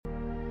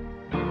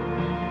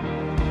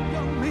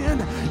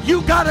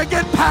You got to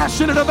get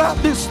passionate about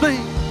this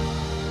thing.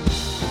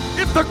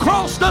 If the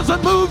cross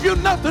doesn't move you,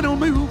 nothing will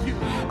move you.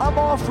 I'm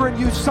offering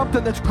you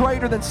something that's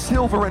greater than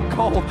silver and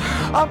gold.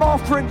 I'm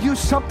offering you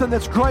something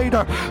that's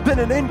greater than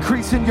an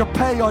increase in your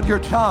pay on your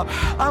job.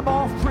 I'm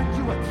offering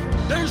you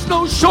There's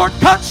no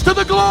shortcuts to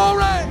the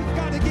glory. We've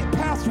got to get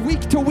past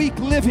week-to-week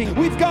living.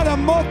 We've got to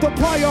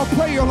multiply our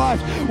prayer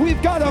life.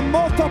 We've got to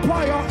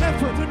multiply our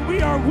effort. And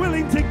we are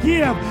willing to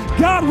give.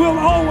 God will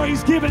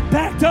always give it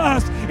back to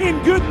us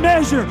in good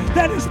measure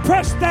that is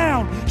pressed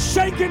down,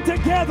 shaken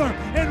together,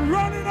 and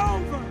running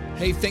over.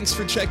 Hey, thanks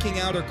for checking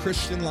out our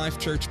Christian Life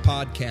Church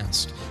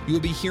podcast. You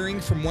will be hearing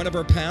from one of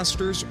our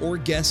pastors or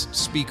guest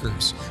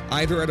speakers,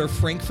 either at our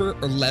Frankfurt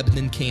or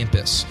Lebanon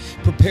campus.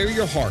 Prepare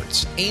your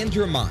hearts and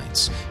your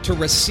minds to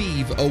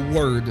receive a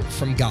word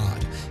from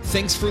God.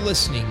 Thanks for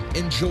listening.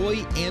 Enjoy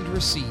and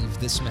receive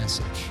this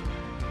message.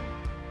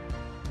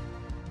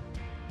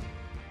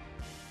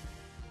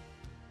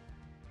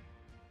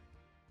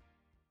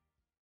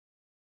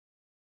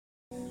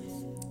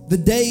 The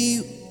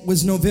day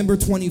was November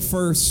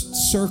 21st,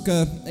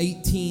 circa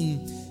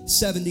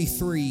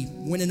 1873,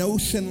 when an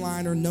ocean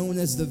liner known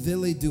as the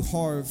Ville du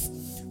Havre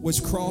was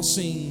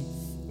crossing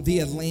the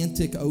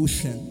Atlantic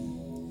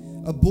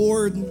Ocean.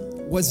 Aboard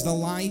was the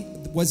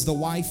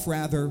wife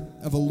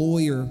of a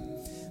lawyer,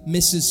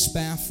 Mrs.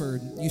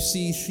 Spafford. You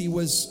see, she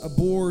was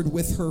aboard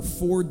with her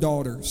 4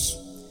 daughters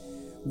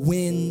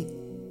when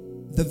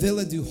the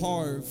Ville du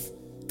Havre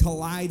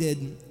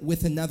collided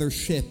with another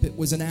ship. It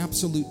was an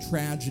absolute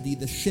tragedy.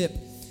 The ship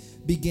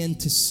began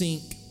to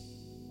sink,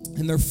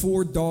 and their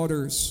 4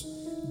 daughters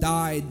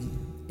died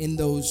in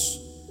those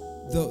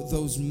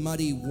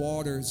muddy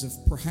waters of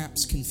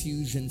perhaps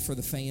confusion for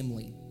the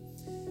family.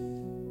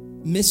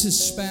 Mrs.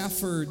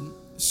 Spafford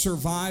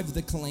survived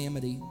the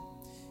calamity,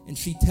 and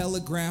she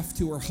telegraphed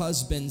to her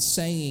husband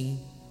saying,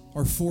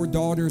 "Our 4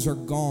 daughters are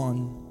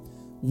gone.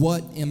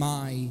 What am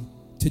I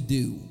to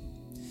do?"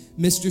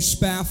 Mr.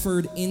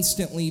 Spafford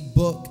instantly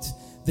booked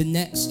the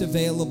next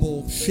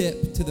available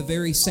ship to the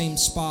very same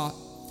spot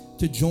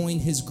to join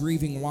his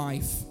grieving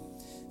wife.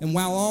 And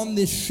while on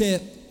this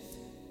ship,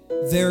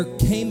 there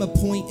came a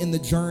point in the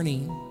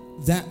journey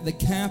that the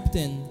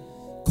captain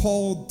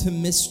called to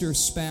Mr.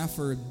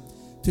 Spafford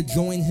to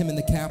join him in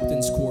the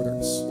captain's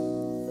quarters.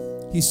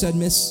 He said,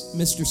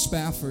 Mr.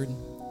 Spafford,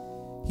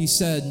 he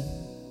said,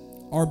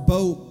 "Our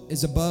boat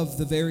is above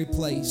the very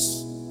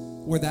place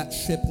where that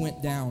ship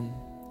went down.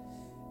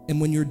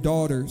 And when your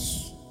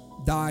daughters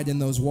died in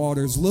those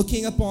waters,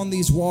 looking upon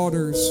these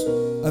waters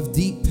of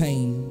deep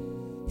pain,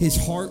 his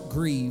heart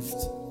grieved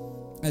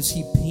as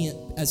he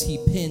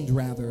penned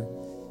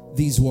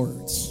these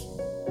words."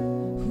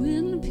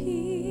 When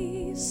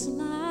peace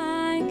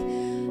like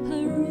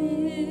a river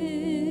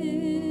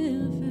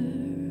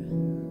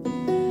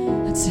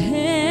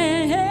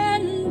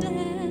attendeth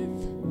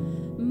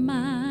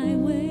my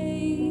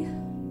way,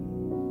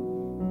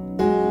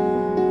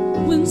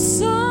 when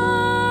sorrows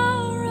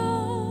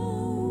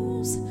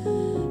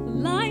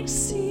like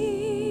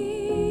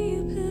sea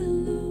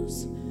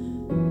billows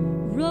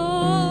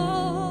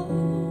roll,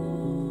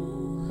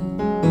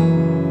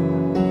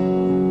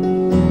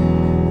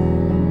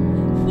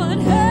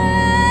 whatever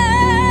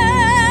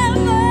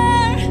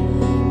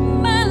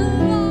my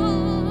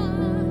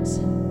lot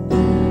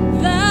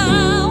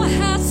thou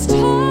hast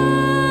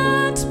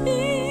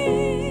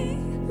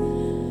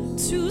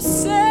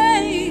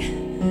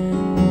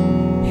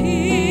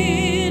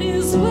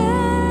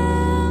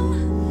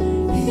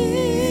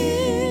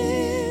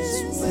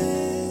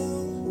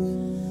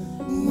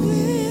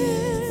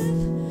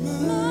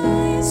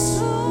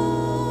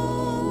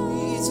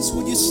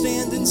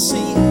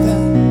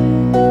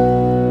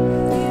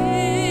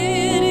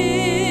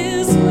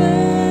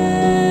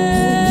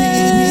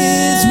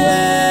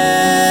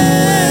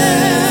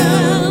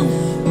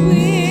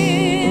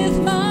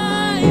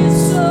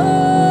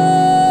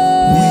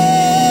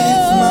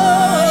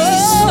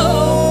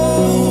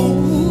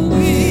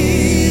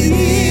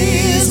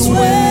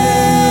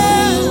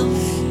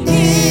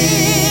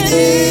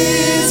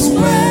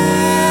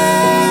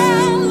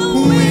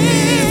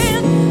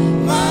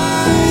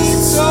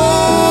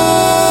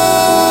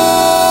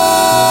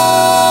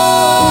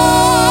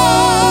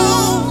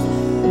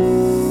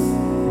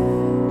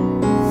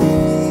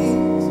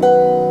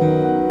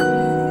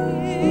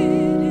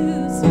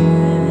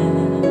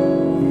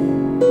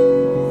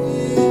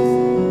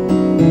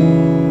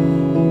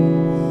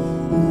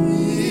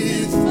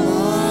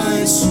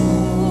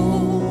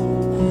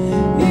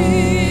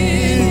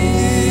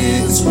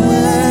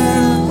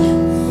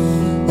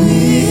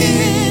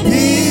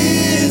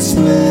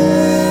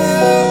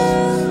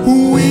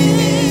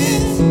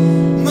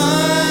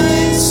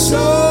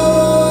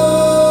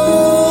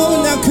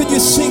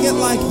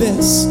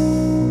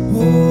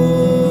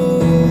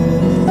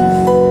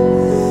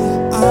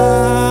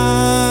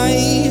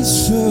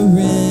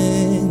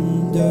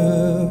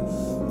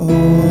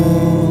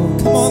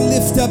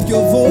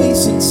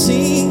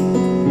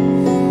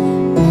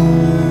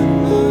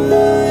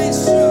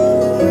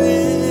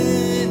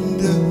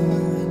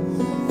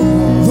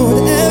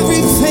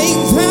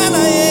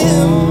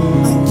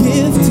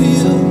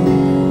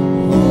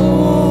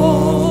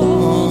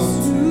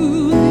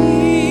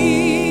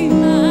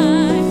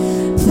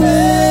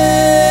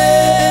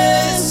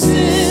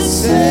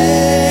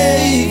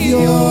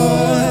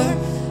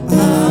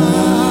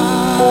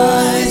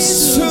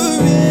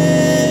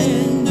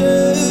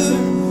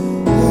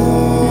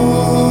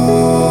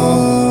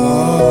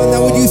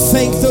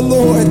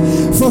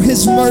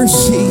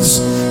mercies.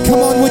 Come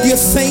on, would you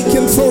thank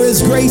Him for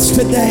His grace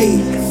today?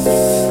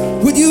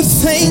 Would you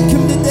thank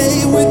Him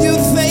today? Would you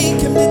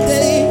thank Him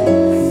today?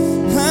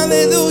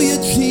 Hallelujah,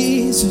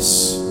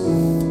 Jesus.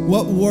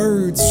 What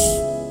words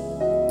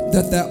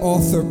that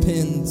author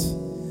penned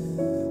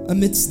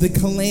amidst the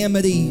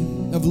calamity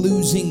of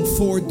losing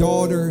 4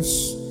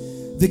 daughters,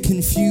 the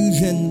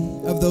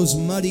confusion of those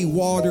muddy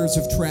waters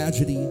of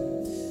tragedy,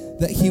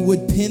 that he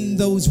would pen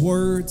those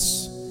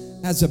words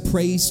as a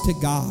praise to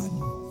God.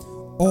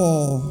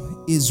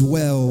 All is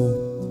well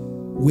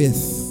with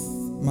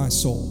my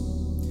soul.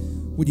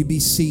 Would you be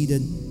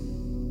seated?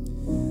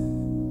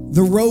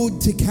 The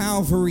road to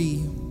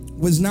Calvary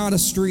was not a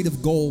street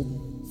of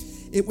gold.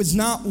 It was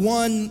not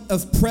one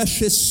of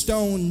precious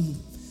stone.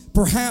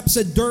 Perhaps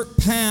a dirt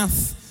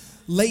path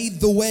laid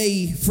the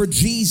way for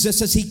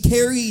Jesus as he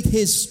carried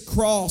his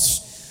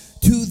cross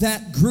to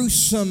that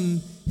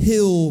gruesome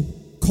hill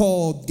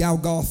called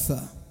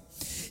Golgotha.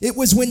 It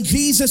was when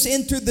Jesus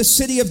entered the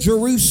city of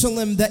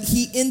Jerusalem that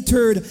he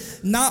entered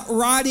not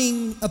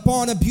riding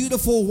upon a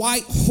beautiful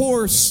white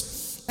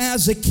horse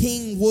as a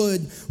king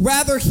would.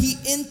 Rather, he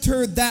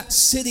entered that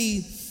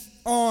city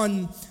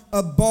on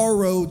a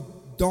borrowed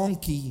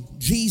donkey.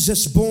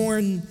 Jesus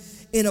born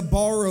in a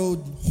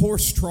borrowed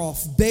horse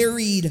trough,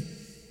 buried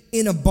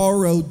in a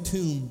borrowed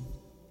tomb.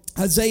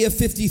 Isaiah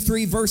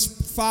 53 verse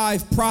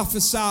 5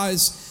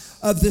 prophesies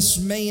of this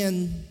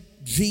man,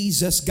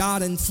 Jesus,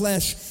 God in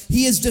flesh.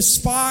 He is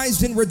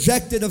despised and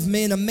rejected of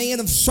men, a man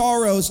of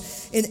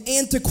sorrows and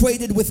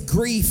antiquated with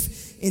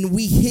grief, and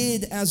we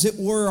hid, as it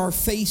were, our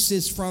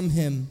faces from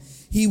him.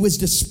 He was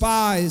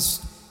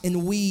despised,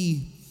 and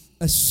we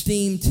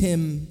esteemed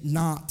him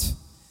not.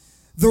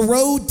 The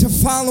road to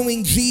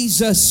following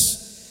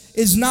Jesus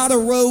is not a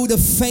road of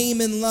fame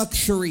and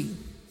luxury.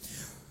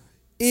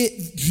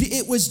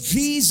 It was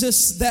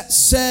Jesus that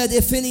said,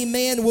 if any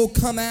man will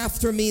come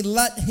after me,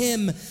 let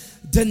him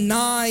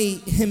deny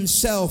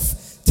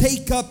himself,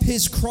 take up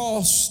his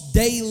cross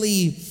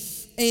daily,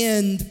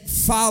 and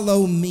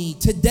follow me.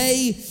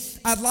 Today,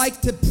 I'd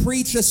like to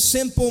preach a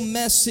simple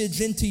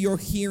message into your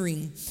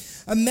hearing.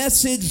 A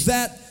message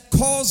that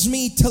caused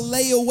me to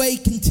lay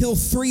awake until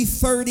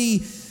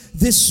 3:30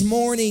 this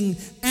morning,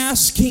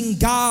 asking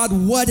God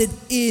what it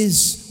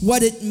is,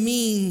 what it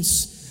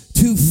means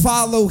to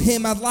follow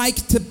him. I'd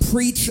like to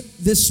preach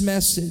this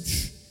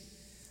message.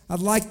 I'd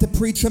like to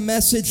preach a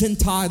message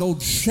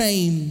entitled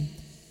Shame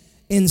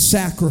and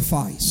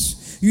Sacrifice.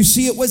 You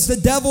see, it was the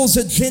devil's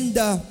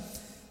agenda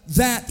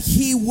that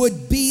he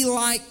would be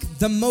like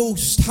the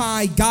Most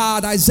High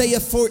God. Isaiah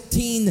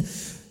 14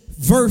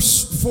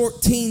 verse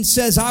 14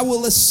 says, I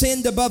will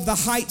ascend above the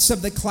heights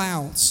of the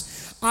clouds.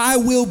 I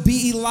will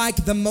be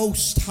like the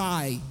Most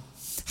High.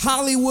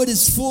 Hollywood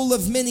is full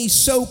of many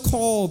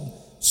so-called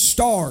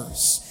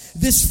stars.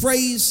 This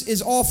phrase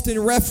is often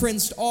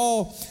referenced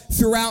all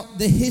throughout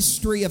the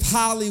history of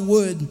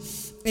Hollywood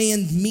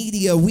and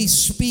media. We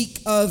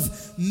speak of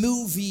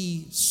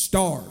movie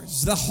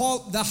stars. The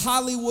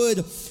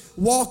Hollywood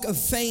Walk of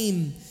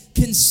Fame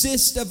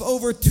consists of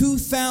over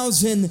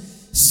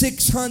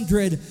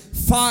 2,600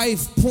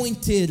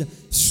 five-pointed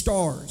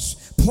stars.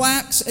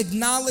 Plaques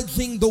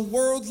acknowledging the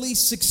worldly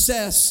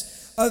success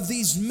of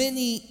these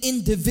many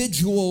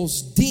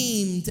individuals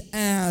deemed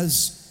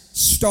as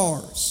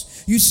stars.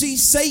 You see,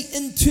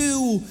 Satan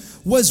too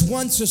was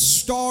once a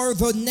star.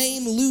 The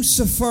name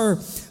Lucifer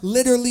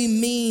literally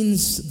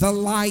means the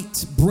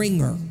light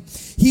bringer.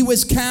 He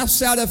was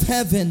cast out of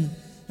heaven,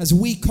 as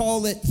we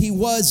call it. He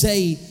was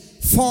a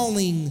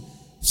falling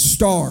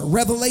star.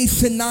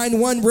 Revelation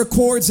 9:1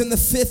 records, and the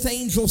 5th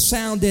angel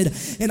sounded,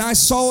 and I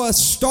saw a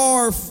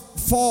star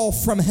fall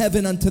from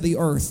heaven unto the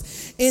earth.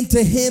 And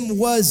to him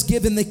was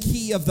given the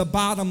key of the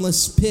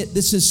bottomless pit.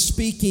 This is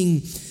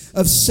speaking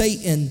of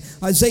Satan.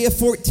 Isaiah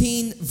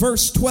 14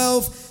 verse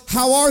 12,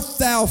 how art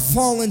thou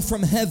fallen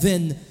from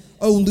heaven,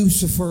 O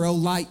Lucifer, O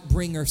light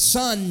bringer,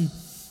 son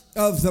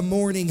of the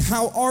morning?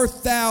 How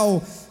art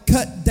thou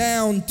cut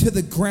down to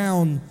the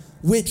ground,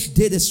 which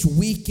didst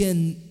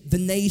weaken the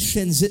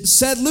nations? It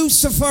said,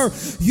 Lucifer,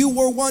 you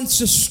were once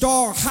a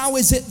star. How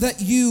is it that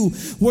you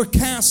were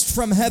cast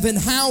from heaven?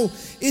 How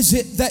is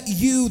it that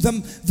you,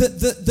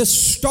 the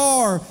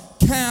star,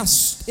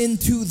 cast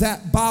into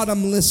that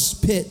bottomless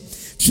pit?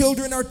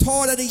 Children are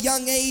taught at a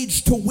young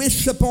age to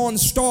wish upon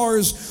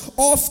stars,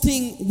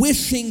 often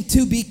wishing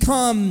to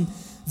become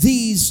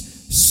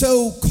these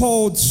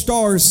so-called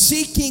stars,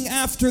 seeking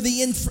after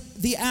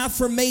the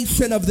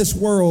affirmation of this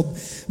world.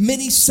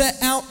 Many set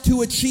out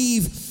to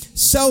achieve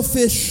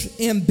selfish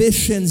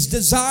ambitions,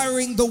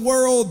 desiring the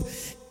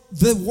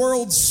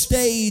world's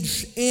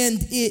stage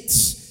and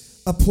its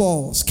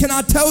applause. Can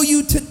I tell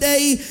you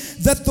today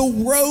that the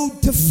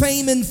road to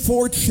fame and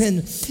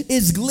fortune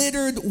is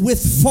glittered with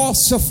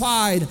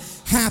falsified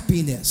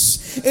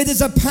happiness? It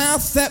is a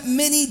path that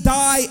many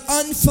die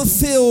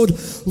unfulfilled,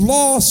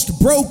 lost,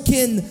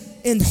 broken,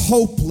 and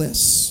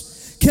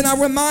hopeless. Can I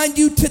remind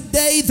you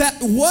today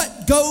that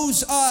what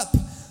goes up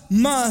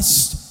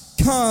must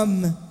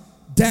come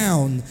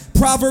down?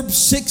 Proverbs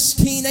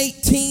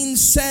 16:18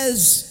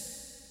 says,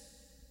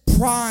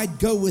 Pride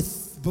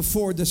goeth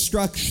before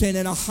destruction,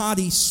 and a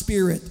haughty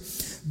spirit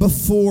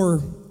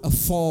before a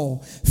fall.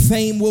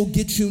 Fame will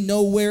get you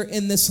nowhere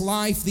in this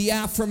life. The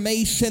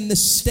affirmation, the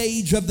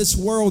stage of this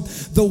world,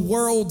 the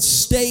world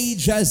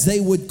stage as they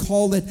would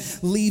call it,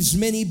 leaves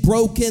many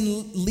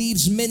broken,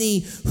 leaves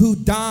many who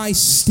die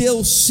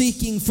still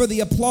seeking for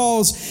the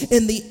applause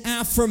in the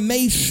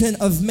affirmation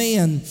of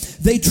man.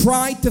 They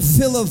try to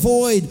fill a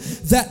void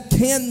that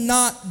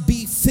cannot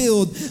be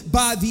filled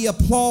by the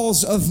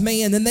applause of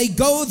man, and they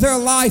go their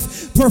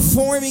life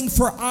performing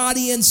for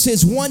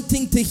audiences,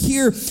 wanting to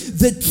hear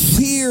the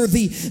cheer,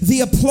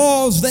 the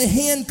applause, the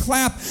hand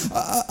clap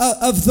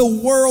of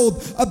the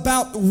world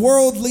about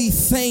worldly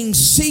things,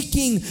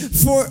 seeking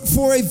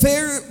for a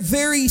very,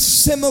 very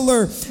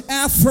similar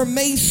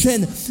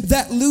affirmation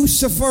that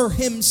Lucifer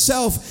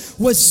himself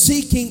was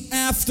seeking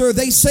after.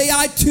 They say,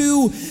 I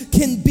too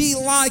can be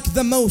like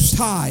the Most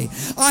High.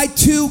 I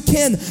too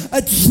can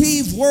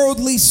achieve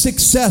worldly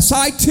success.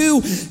 I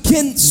too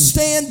can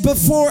stand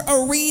before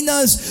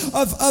arenas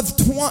of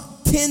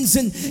tens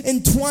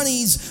and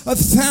twenties of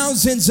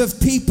thousands of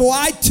people.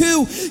 I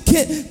too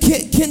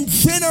can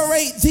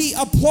generate the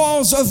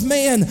applause of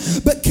man.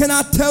 But can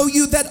I tell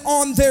you that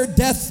on their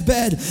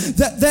deathbed,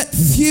 that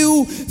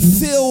few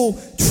feel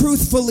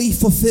truthfully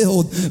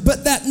fulfilled,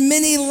 but that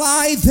many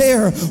lie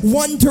there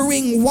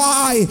wondering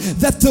why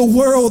that the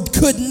world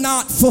could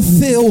not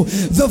fulfill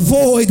the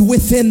void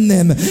within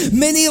them.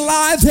 Many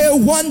lie there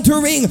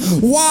wondering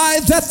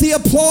why that the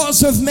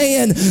applause of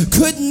man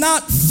could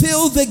not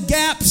fill the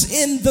gaps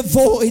in the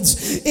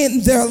voids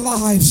in their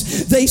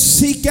lives. They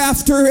seek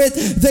after it.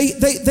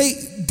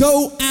 They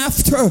go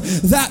after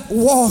that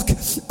walk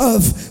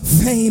of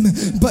fame,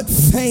 but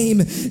fame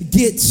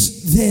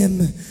gets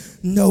them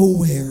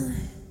nowhere.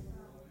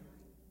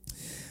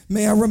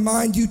 May I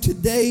remind you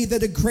today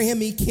that a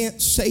Grammy can't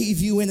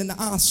save you and an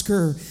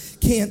Oscar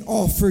can't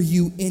offer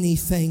you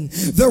anything.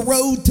 The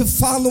road to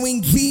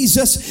following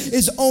Jesus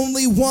is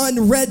only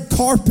one red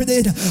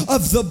carpeted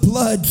of the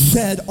blood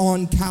shed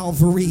on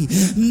Calvary.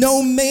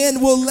 No man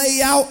will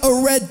lay out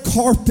a red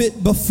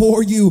carpet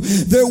before you.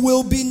 There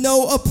will be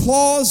no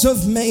applause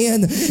of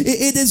man.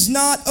 It is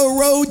not a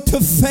road to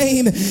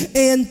fame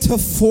and to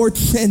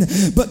fortune.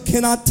 But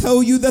can I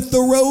tell you that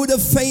the road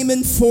of fame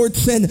and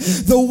fortune,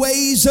 the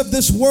ways of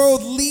this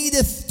world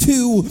leadeth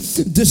to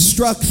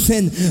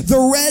destruction.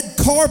 The red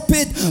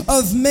carpet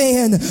of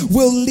man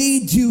will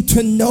lead you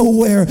to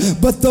nowhere,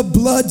 but the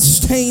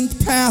blood-stained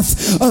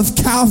path of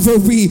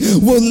Calvary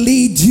will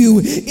lead you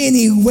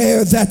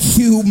anywhere that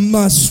you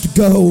must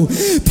go.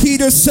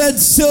 Peter said,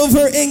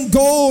 silver and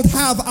gold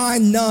have I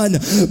none,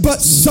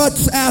 but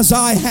such as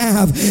I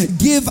have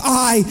give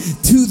I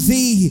to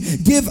thee.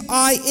 Give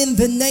I in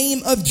the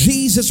name of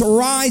Jesus.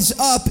 Rise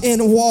up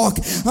and walk.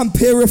 I'm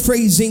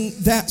paraphrasing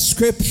that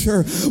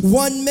scripture.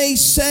 One may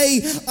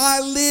say,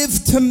 I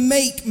live to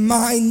make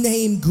my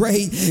name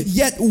great,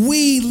 yet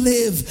we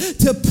live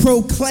to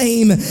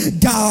proclaim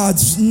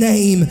God's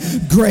name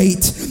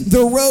great.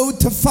 The road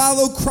to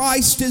follow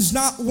Christ is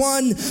not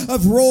one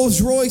of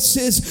Rolls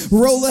Royces,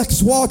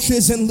 Rolex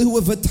watches, and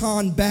Louis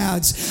Vuitton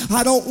bags.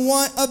 I don't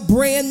want a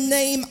brand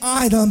name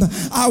item.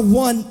 I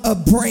want a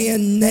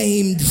brand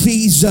name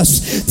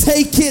Jesus.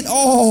 Take it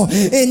all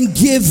and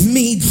give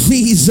me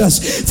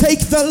Jesus. Take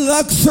the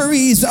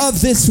luxuries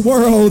of this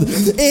world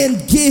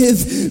and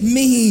give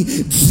me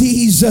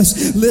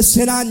Jesus.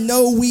 Listen, I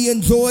know we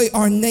enjoy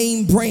our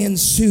name brand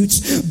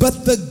suits,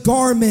 but the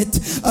garment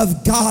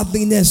of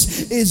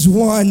godliness is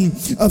one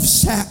of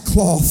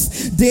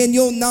sackcloth.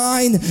 Daniel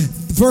 9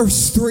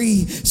 verse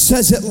 3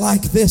 says it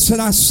like this,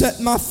 and I set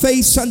my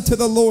face unto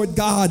the Lord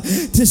God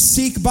to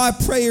seek by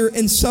prayer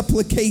and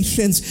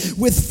supplications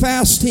with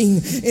fasting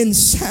in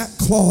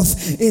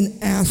sackcloth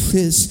and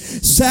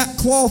ashes.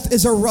 Sackcloth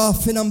is a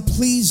rough and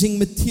unpleasing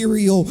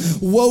material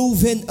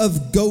woven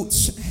of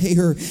goat's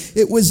hair.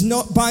 It was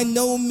not by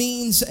no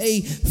means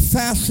a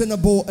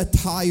fashionable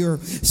attire.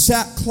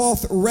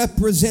 Sackcloth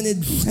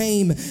represented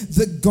shame,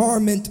 the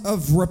garment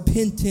of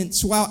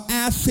repentance, while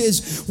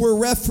ashes were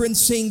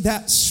referencing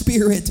that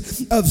spirit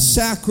of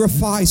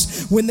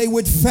sacrifice. When they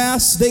would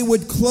fast, they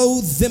would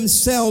clothe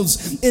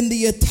themselves in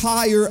the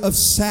attire of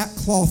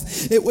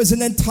sackcloth. It was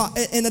an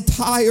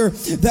attire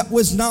that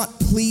was not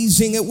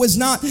pleasing. It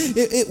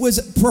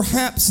was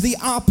perhaps the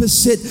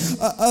opposite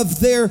of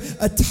their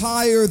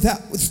attire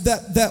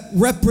that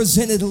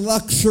represented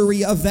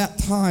luxury of that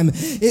time.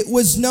 It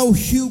was no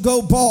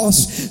Hugo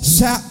Boss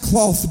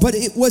sackcloth, but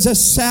it was a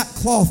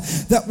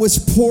sackcloth that was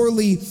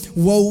poorly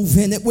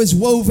woven. It was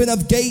woven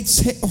of goat's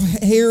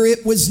hair.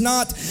 It was not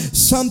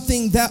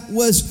something that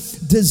was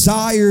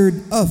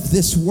desired of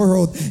this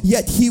world,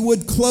 yet he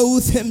would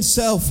clothe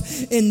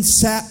himself in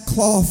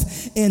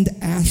sackcloth and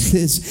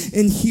ashes,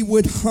 and he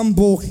would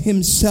humble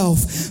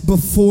himself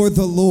before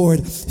the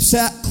Lord.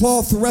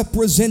 Sackcloth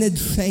represented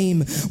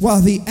shame,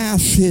 while the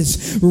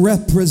ashes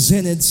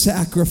represented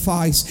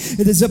sacrifice.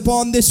 It is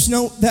upon this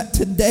note that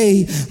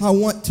today I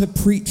want to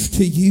preach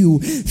to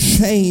you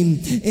shame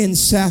and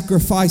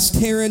sacrifice.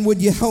 Taryn,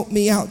 would you help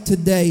me out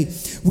today?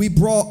 We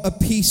brought a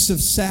piece of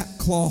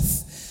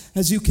sackcloth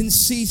As you can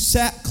see,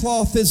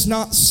 sackcloth is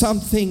not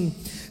something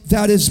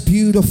that is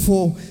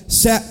beautiful.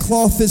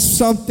 Sackcloth is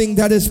something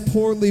that is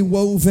poorly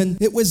woven.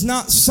 It was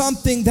not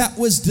something that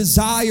was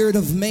desired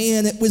of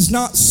man. It was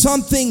not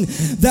something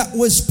that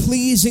was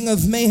pleasing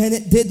of man.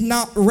 It did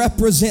not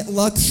represent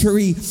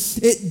luxury.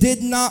 It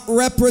did not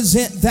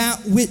represent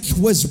that which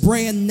was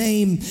brand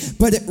name,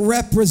 but it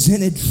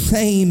represented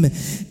shame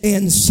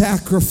and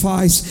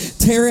sacrifice.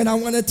 Taryn, I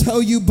want to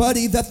tell you,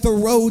 buddy, that the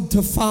road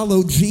to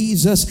follow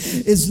Jesus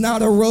is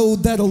not a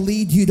road that'll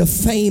lead you to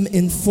fame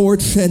and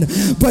fortune,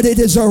 but it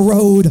is a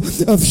road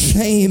of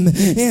shame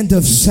and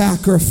of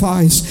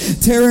sacrifice.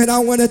 Taryn, I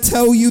want to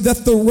tell you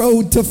that the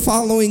road to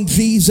following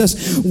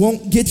Jesus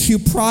won't get you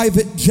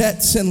private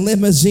jets and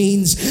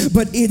limousines,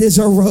 but it is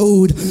a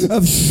road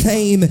of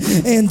shame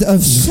and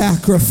of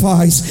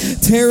sacrifice.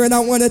 Taryn, I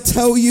want to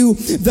tell you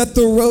that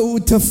the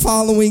road to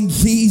following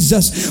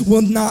Jesus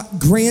will not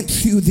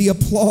grant you the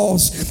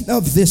applause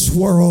of this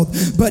world,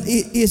 but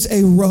it is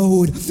a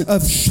road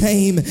of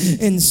shame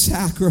and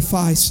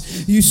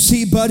sacrifice. You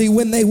see, buddy,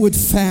 when they would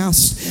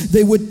fast,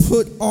 they would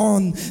put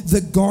on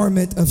the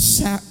garment of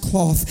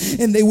sackcloth,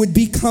 and they would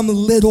become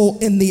little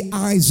in the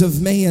eyes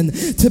of man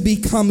to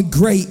become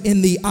great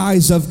in the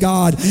eyes of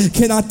God.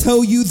 Can I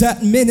tell you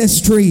that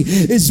ministry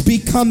is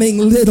becoming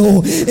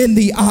little in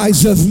the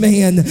eyes of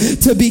man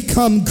to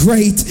become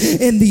great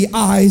in the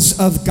eyes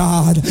of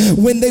God?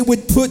 When they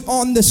would put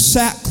on the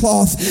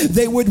sackcloth,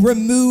 they would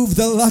remove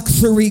the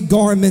luxury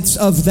garments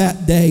of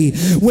that day.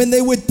 When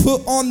they would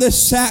put on the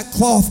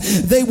sackcloth,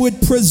 they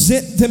would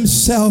present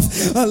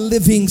themselves a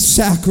living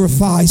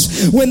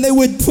sacrifice. When they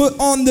would put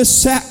on the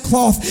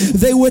sackcloth,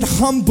 they would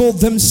humble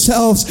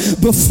themselves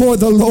before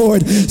the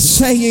Lord,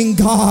 saying,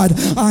 God,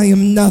 I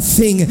am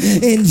nothing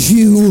and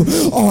you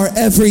are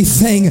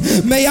everything.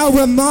 May I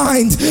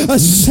remind a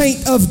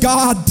saint of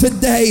God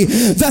today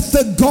that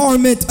the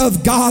garment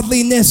of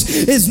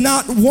godliness is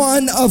not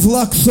one of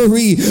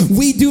luxury.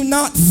 We do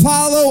not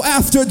follow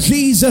after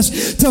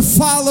Jesus to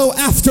follow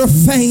after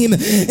fame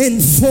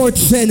and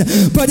fortune,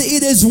 but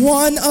it is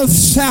one of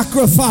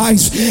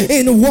sacrifice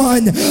and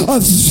one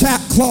of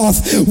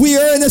sackcloth. We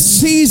are in a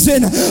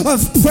season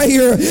of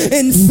prayer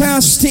and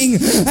fasting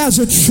as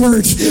a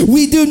church.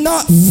 We do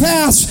not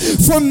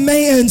fast for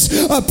man's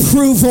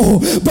approval,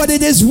 but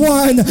it is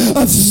one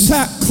of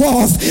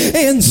sackcloth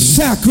and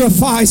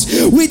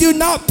sacrifice. We do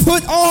not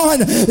put on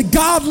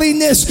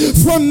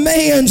godliness for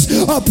man's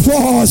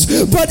applause,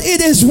 but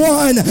it is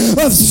one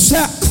of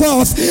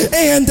sackcloth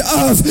and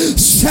of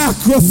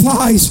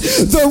sacrifice.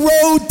 The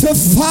road to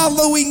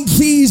following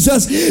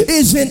Jesus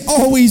isn't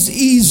always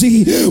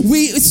easy.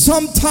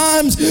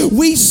 Sometimes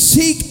we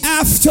seek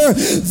after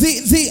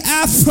the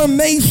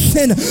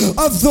affirmation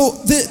of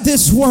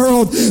this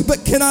world,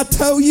 but can I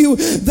tell you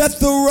that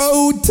the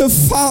road to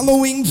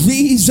following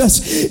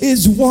Jesus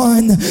is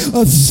one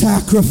of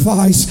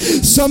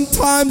sacrifice?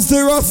 Sometimes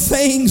there are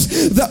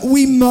things that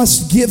we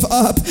must give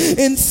up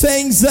and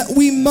things that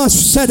we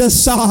must set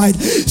aside.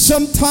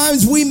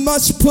 Sometimes we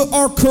must put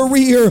our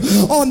career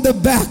on the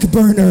back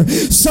burner.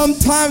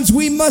 Sometimes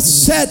we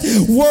must set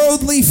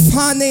worldly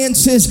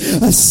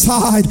finances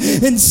aside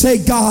and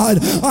say, God,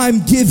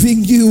 I'm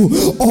giving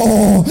you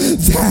all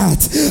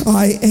that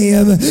I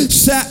am.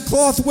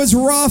 Sackcloth was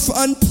rough,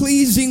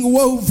 unpleasing,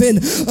 woven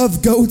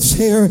of goat's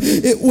hair.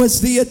 It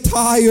was the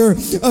attire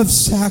of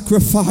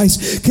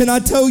sacrifice. Can I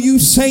tell you,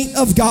 saint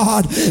of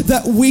God,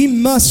 that we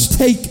must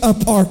take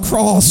up our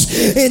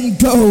cross and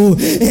go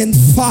and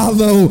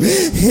follow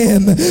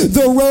him.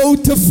 The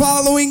road to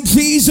following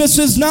Jesus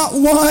is not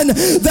one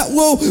that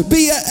will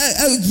be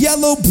a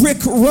yellow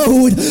brick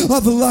road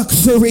of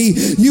luxury.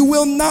 You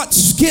will not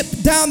skip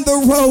down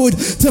the road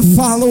to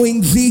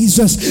following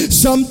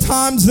Jesus.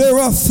 Sometimes there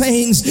are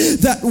things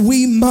that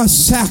we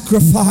must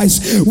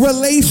sacrifice.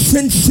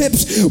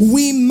 Relationships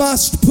we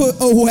must put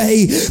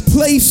away.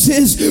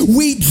 Places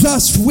we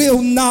just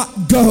will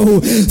not go.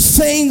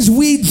 Things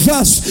we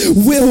just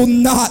will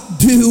not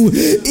do.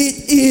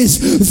 It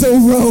is the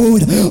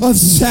road of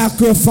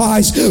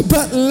sacrifice.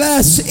 But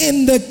less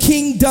in the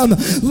kingdom,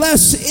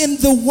 less in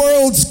the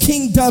world's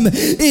kingdom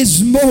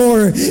is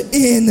more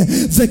in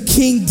the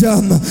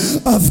kingdom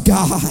of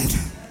God.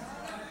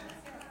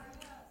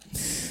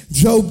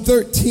 Job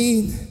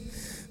 13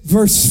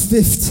 verse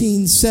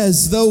 15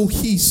 says, though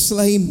he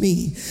slay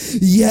me,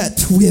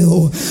 yet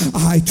will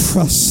I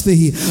trust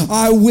thee.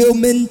 I will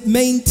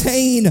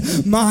maintain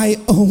my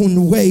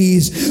own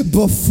ways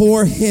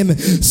before him.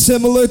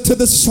 Similar to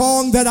the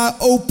song that I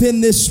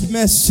opened this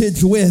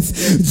message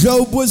with,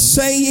 Job was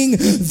saying,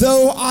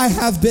 though I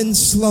have been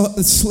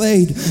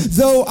slayed,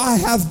 though I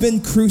have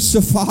been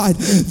crucified,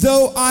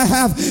 though I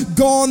have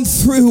gone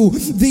through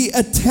the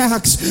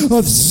attacks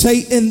of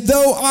Satan,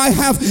 though I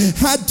have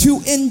had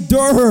to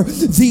endure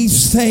the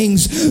these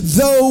things.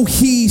 Though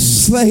he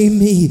slay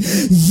me,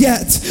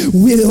 yet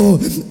will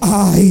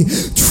I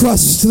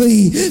trust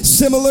thee.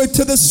 Similar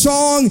to the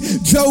song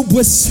Job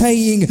was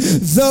saying,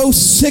 though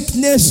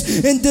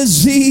sickness and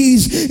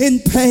disease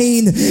and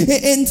pain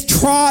and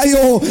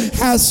trial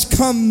has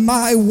come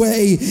my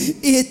way,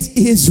 it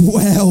is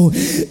well.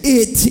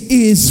 It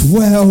is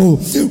well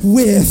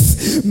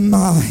with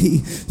my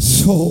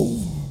soul.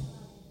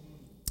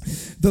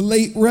 The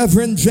late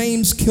Reverend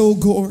James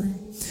Kilgore,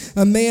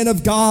 a man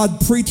of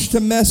God, preached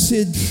a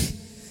message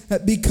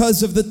at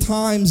Because of the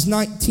Times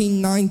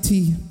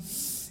 1990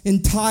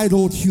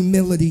 entitled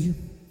Humility.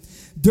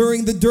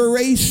 During the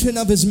duration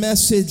of his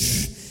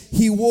message,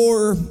 he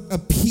wore a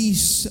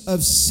piece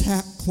of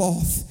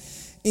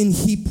sackcloth and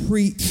he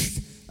preached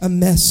a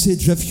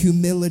message of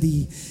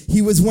humility.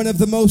 He was one of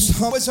the most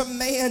humble. He was a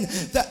man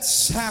that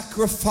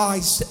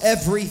sacrificed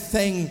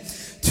everything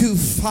to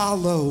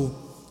follow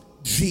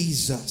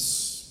Jesus.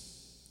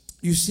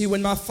 You see,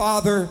 when my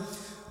father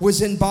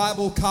was in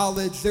Bible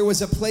college, there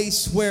was a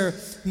place where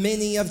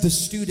many of the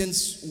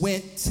students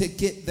went to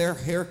get their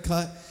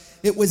haircut.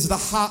 It was the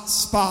hot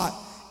spot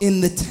in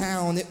the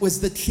town. It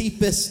was the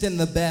cheapest and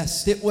the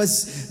best. It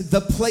was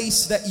the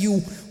place that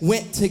you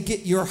went to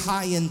get your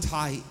high and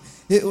tight.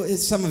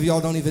 Some of y'all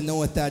don't even know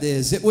what that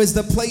is. It was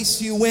the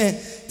place you went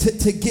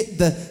to get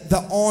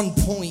the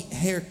on-point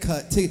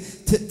haircut, to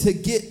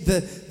get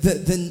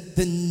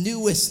the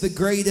newest, the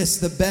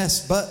greatest, the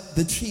best, but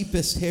the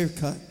cheapest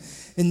haircut.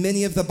 And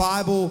many of the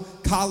Bible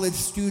college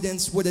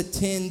students would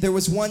attend. There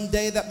was one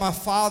day that my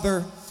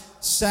father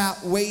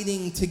sat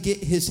waiting to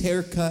get his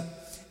haircut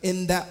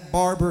in that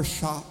barber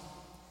shop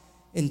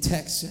in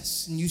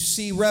Texas. And you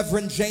see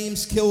Reverend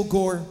James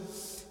Kilgore.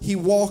 He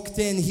walked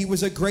in. He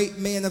was a great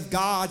man of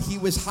God. He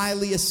was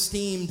highly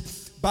esteemed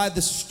by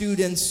the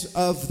students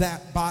of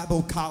that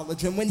Bible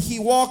college. And when he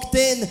walked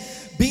in,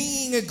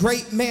 being a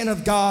great man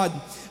of God,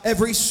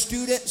 every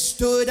student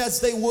stood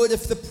as they would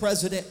if the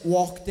president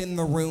walked in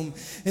the room.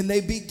 And they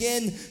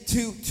began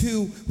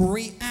to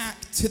react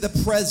to the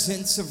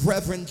presence of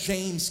Reverend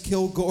James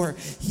Kilgore.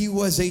 He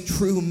was a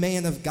true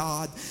man of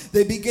God.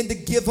 They began to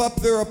give up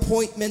their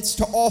appointments,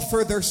 to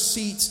offer their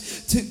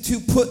seats, to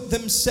put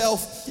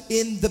themselves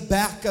in the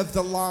back of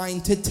the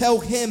line, to tell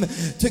him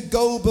to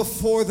go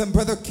before them.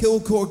 Brother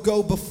Kilgore,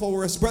 go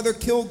before us. Brother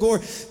Kilgore,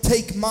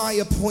 take my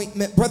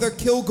appointment. Brother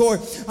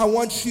Kilgore, I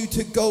want you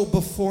to go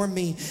before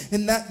me.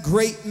 And that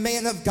great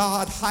man of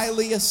God,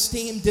 highly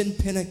esteemed in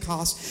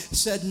Pentecost,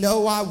 said,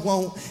 no, I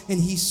won't.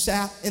 And he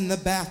sat in the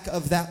back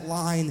of that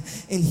line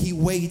and he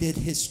waited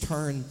his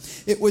turn.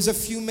 It was a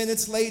few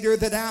minutes later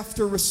that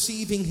after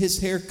receiving his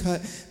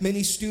haircut,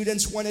 many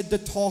students wanted to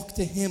talk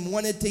to him,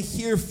 wanted to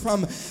hear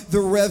from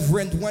the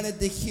reverend, wanted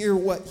to hear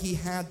what he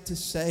had to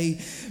say.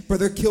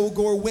 Brother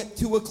Kilgore went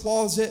to a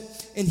closet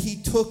and he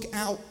took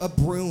out a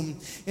broom,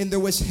 and there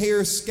was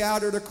hair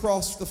scattered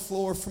across the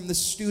floor from the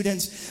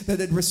students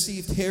that had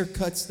received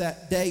haircuts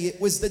that day.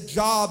 It was the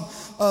job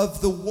of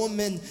the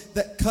woman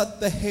that cut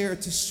the hair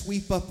to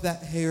sweep up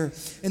that hair.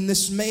 And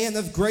this man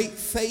of great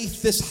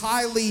faith, this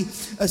highly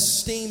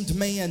esteemed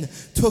man,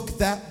 took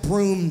that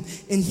broom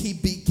and he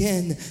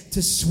began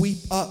to sweep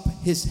up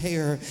his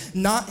hair.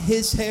 Not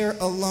his hair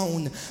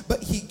alone,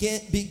 but he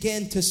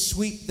began to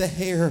sweep the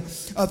hair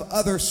of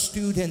other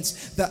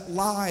students that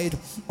lied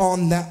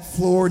on that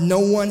floor. No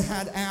one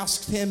had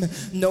asked him.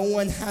 No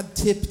one had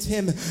tipped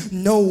him.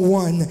 No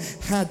one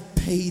had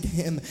paid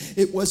him.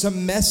 It was a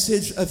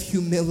message of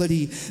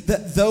humility,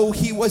 that though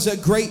he was a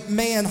great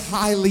man,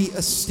 highly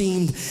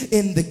esteemed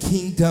in the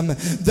kingdom,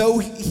 though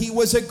he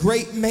was a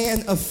great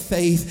man of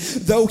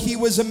faith, though he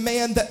was a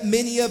man that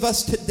many of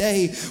us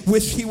today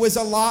wish he was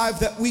alive,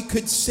 that we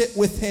could sit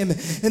with him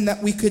and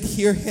that we could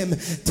hear him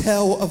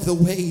tell of the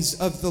ways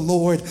of the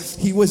Lord.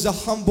 He was a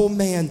humble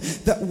man,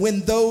 that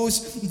when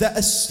those that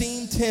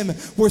esteemed him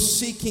were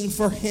seeking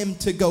for him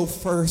to go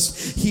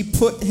first, he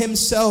put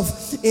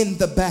himself in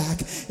the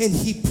back and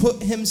he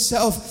put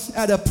himself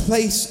at a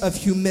place of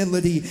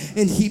humility,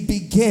 and he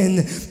began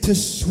to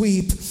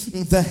sweep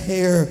the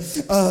hair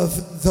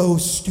of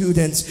those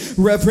students.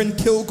 Reverend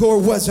Kilgore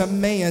was a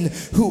man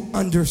who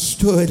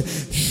understood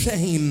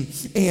shame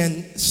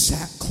and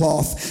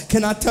sackcloth.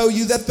 Can I tell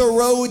you that the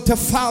road to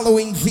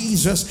following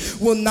Jesus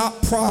will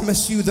not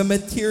promise you the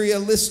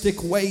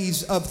materialistic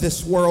ways of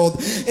this world?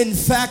 In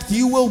fact,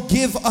 you will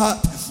give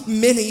up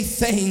many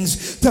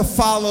things to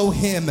follow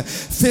him.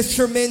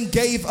 Fishermen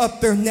gave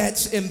up their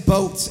nets and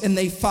boats and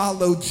they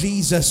followed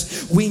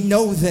Jesus. We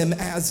know them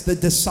as the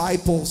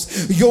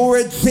disciples. Your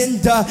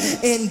agenda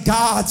and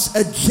God's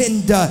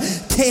agenda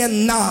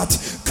cannot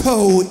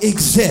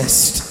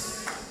coexist.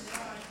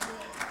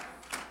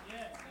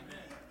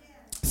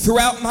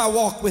 Throughout my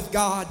walk with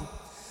God,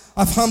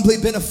 I've humbly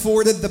been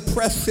afforded the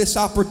precious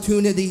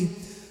opportunity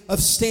of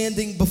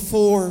standing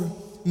before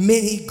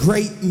many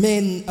great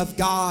men of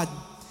God.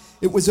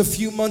 It was a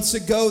few months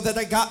ago that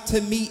I got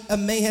to meet a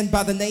man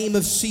by the name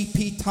of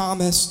C.P.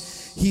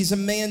 Thomas. He's a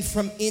man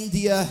from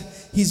India.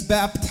 He's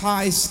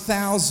baptized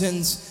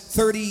thousands,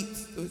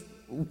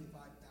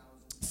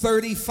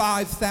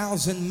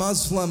 35,000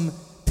 Muslim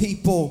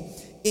people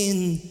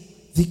in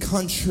the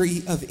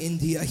country of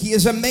India. He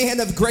is a man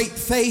of great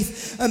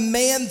faith, a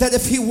man that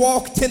if he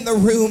walked in the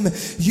room,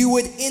 you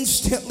would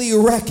instantly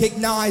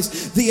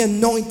recognize the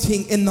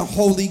anointing in the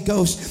Holy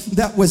Ghost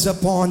that was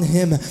upon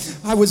him.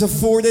 I was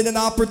afforded an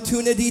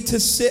opportunity to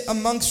sit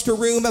amongst a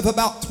room of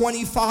about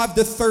 25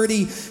 to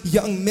 30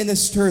 young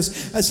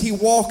ministers as he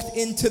walked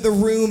into the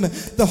room,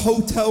 the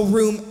hotel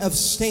room of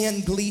Stan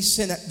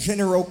Gleason at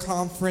General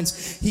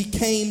Conference. He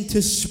came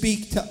to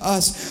speak to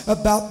us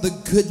about the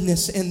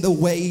goodness and the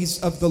ways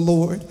of the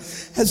Lord.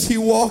 As he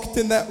walked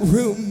in that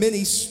room,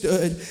 many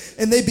stood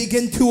and they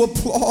began to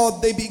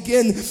applaud. They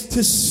began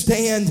to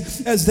stand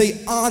as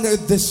they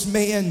honored this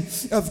man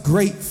of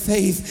great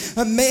faith,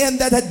 a man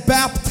that had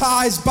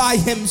baptized by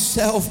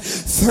himself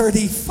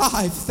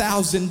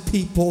 35,000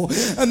 people,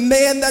 a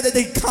man that had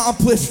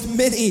accomplished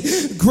many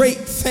great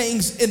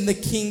things in the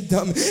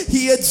kingdom.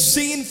 He had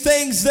seen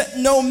things that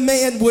no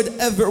man would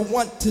ever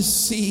want to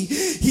see.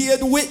 He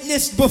had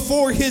witnessed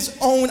before his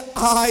own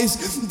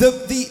eyes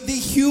the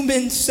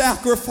human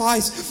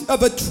sacrifice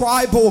of a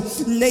tribal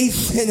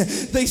nation.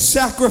 They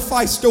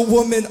sacrificed a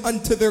woman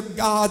unto their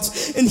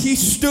gods, and he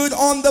stood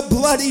on the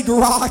bloodied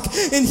rock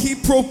and he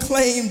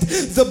proclaimed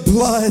the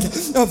blood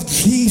of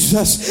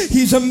Jesus.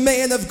 He's a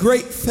man of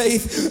great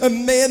faith, a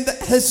man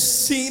that has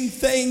seen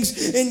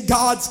things in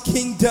God's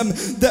kingdom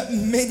that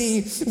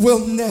many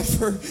will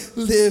never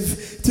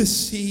live to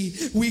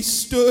see. We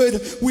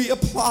stood, we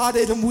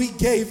applauded, and we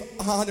gave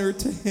honor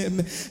to him.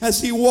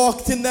 As he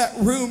walked in that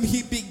room,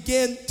 he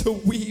began to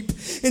weep,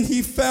 and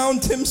he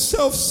found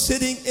himself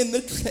sitting in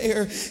the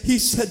chair. He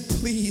said,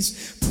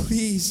 please,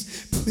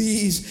 please,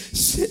 please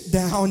sit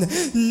down.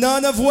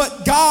 None of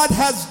what God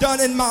has done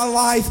in my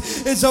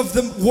life is of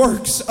the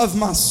works of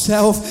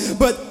myself,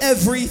 but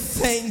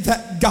everything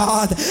that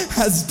God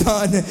has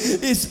done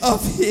is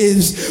of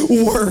his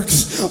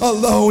works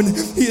alone.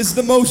 He is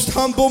the most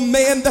humble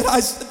man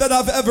that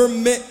I've ever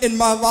met in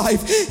my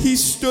life. He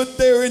stood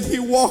there and he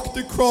walked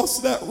across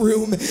that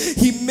room.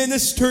 He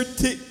ministered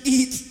to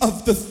each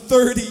of the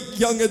 30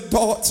 young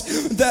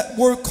adults that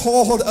were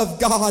called of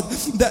God,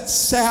 that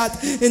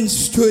sat and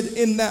stood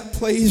in that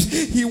place.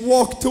 He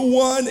walked to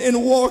one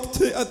and walked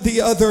to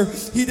the other.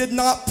 He did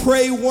not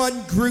pray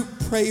one group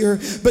prayer,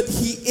 but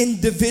he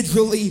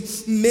individually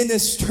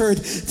ministered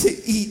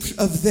to each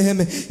of them.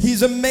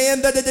 He's a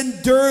man that had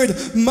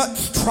endured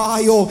much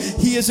trial.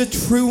 He is a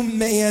true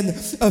man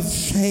of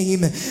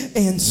shame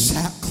and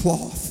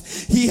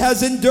sackcloth. He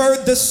has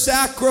endured the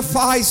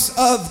sacrifice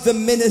of the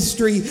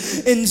ministry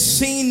and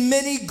seen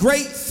many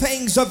great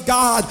things of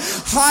God,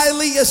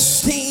 highly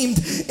esteemed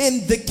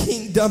in the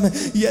kingdom.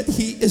 Yet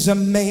he is a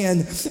man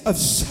of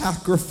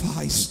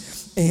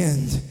sacrifice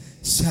and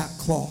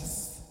sackcloth.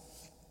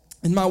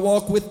 In my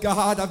walk with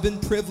God, I've been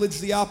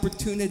privileged the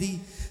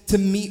opportunity to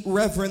meet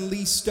Reverend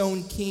Lee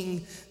Stone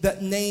King.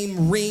 That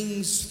name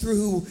rings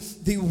through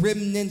the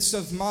remnants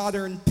of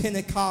modern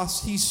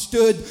Pentecost. He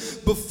stood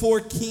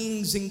before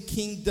kings and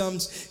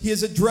kingdoms. He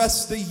has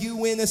addressed the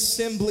UN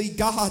assembly.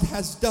 God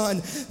has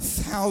done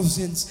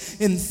thousands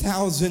and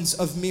thousands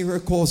of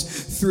miracles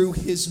through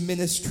his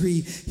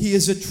ministry. He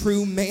is a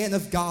true man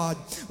of God.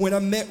 When I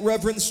met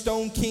Reverend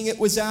Stone King, it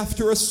was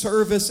after a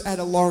service at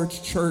a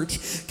large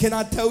church. Can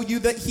I tell you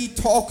that he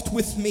talked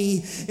with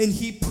me and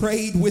he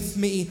prayed with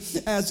me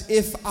as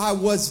if I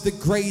was the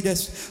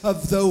greatest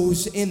of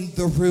those in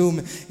the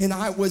room, and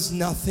I was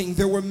nothing.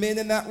 There were men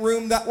in that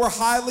room that were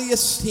highly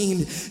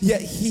esteemed, yet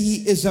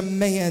he is a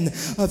man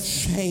of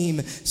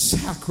shame,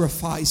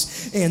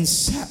 sacrifice, and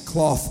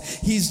sackcloth.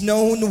 He's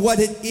known what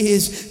it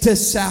is to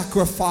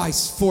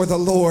sacrifice for the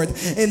Lord,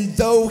 and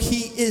though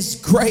he is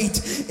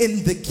great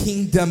in the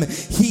kingdom,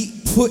 he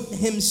put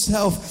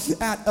himself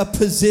at a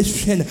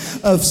position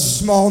of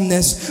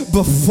smallness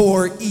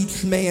before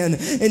each man,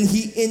 and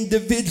he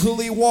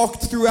individually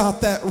walked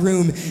throughout that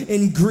room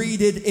and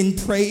greeted and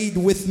prayed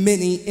with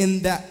many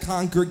in that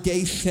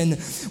congregation.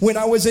 When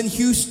I was in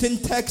Houston,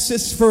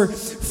 Texas for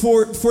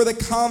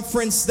the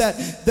conference that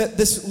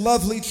this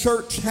lovely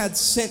church had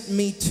sent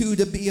me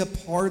to be a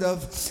part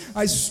of,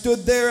 I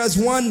stood there as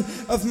one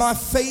of my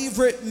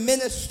favorite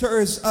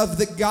ministers of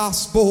the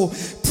gospel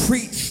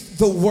preached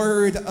the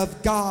word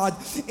of God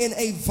in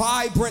a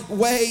vibrant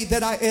way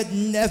that I had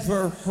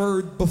never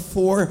heard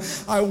before.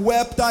 I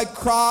wept, I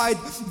cried.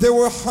 There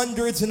were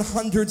hundreds and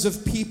hundreds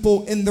of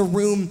people in the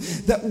room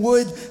that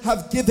would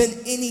have given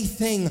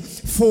anything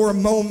for a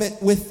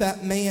moment with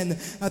that man.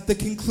 At the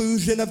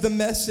conclusion of the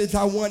message,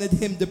 I wanted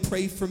him to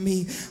pray for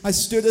me. I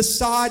stood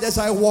aside as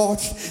I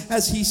watched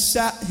as he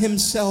sat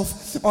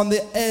himself on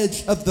the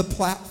edge of the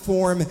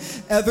platform.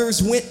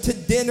 Others went to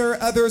dinner,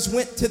 others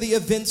went to the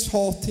events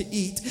hall to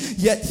eat,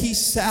 yet he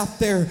sat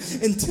there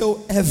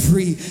until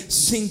every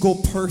single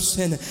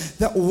person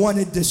that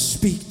wanted to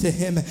speak to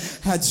him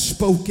had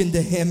spoken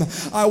to him.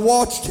 I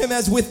watched him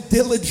as with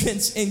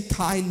diligence and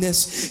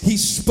kindness he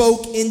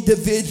spoke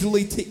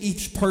individually to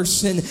each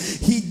person.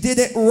 He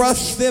didn't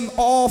rush them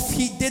off.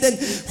 He didn't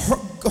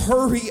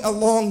hurry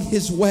along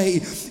his way.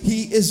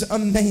 He is a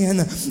man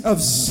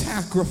of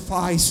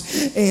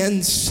sacrifice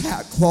and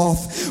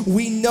sackcloth.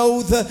 We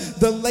know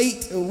the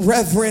late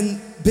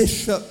Reverend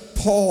Bishop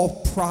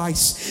Paul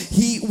Price.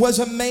 He was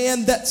a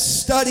man that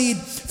studied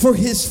for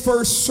his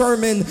first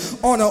sermon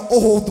on an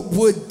old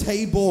wood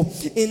table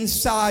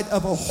inside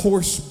of a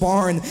horse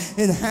barn,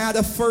 and had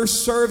a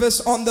first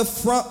service on the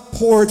front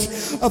porch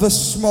of a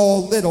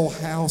small little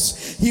house.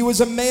 He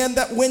was a man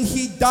that when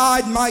he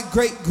died, my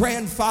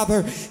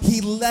great-grandfather,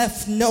 he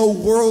left no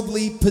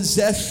worldly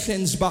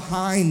possessions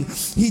behind.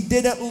 He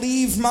didn't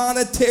leave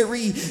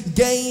monetary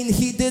gain.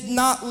 He did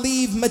not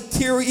leave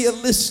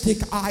materialistic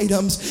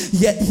items,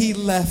 yet he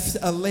left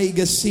a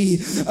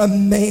legacy, a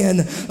man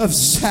of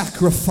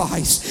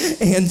sacrifice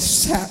and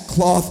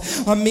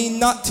sackcloth. I mean,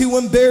 not to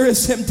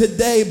embarrass him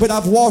today, but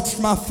I've watched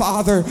my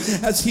father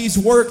as he's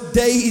worked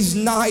days,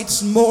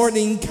 nights,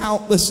 morning,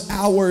 countless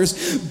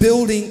hours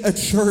building a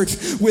church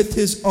with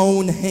his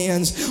own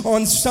hands.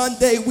 On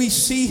Sunday, we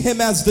see him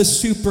as the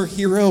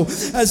superhero.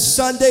 As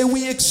Sunday,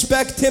 we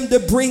expect him to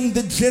bring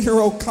the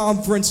general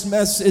conference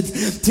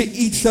message to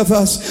each of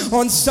us.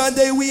 On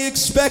Sunday, we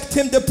expect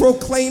him to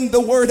proclaim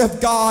the word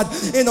of God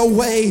in a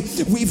way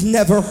we've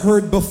never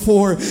heard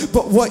before.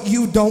 But what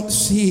you don't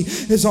see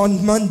is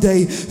on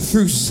Monday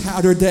through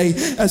Saturday,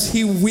 as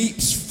he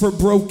weeps for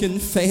broken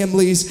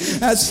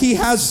families, as he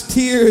has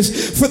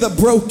tears for the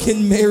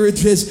broken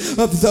marriages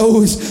of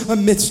those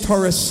amidst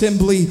our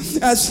assembly,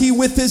 as he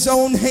with his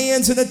own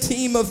hands and a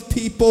team of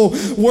people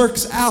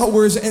works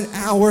hours and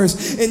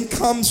hours and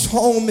comes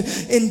home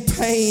in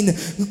pain,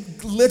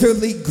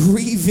 literally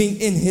grieving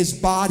in his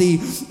body,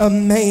 a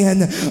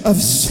man of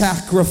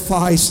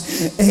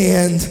sacrifice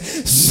and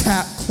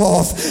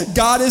sackcloth.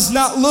 God is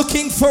not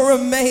looking for a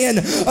man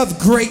of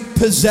great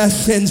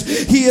possessions.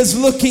 He is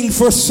looking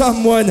for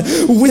someone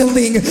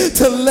willing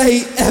to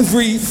lay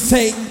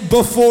everything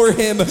before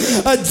him.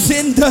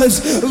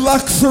 Agendas,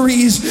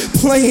 luxuries,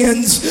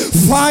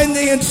 plans,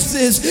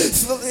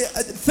 finances,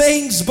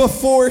 things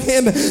before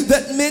him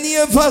that many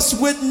of us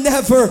would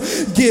never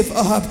give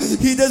up.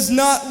 He does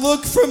not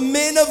look for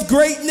men of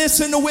greatness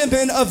and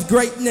women of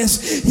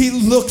greatness. He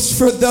looks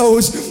for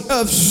those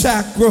of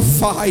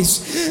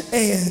sacrifice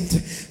and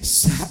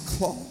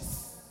sackcloth.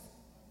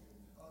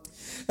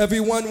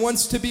 Everyone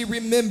wants to be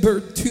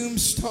remembered.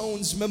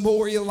 Tombstones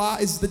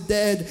memorialize the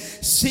dead,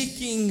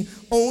 seeking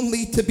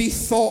only to be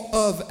thought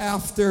of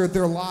after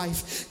their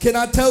life. Can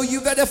I tell you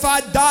that if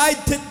I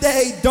died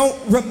today, don't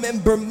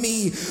remember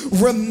me.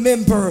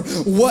 Remember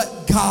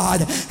what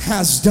God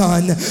has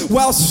done.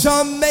 While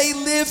some may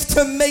live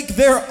to make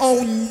their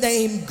own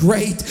name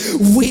great,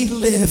 we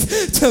live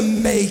to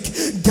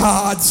make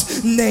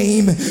God's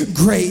name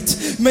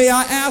great. May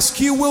I ask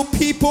you, will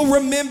people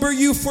remember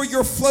you for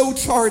your flow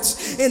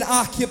charts and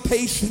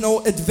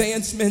occupational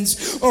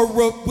advancements, or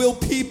will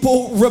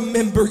people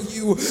remember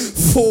you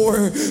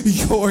for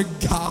your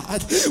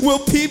God? Will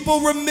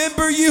people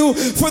remember you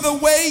for the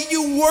way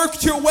you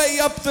worked your way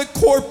up the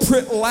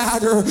corporate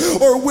ladder,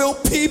 or will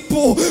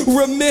people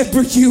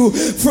remember you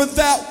for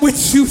that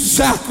which you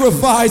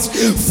sacrificed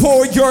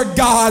for your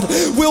God?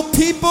 Will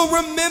people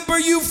remember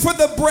you for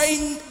the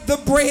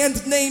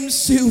brand name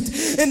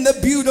suit in the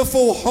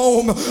beautiful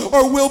home,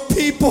 or will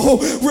people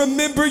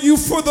remember you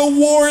for the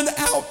worn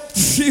out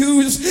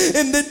shoes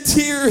and the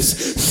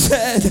tears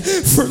shed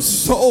for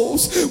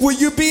souls? Will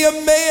you be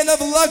a man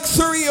of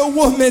luxury, a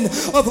woman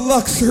of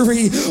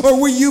luxury, or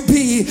will you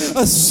be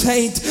a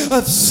saint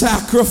of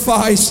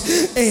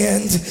sacrifice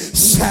and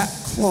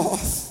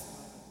sackcloth?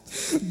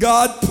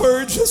 God,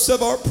 purge us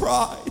of our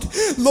pride.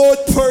 Lord,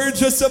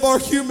 purge us of our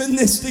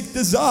humanistic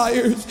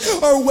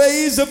desires, our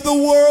ways of the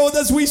world,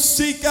 as we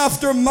seek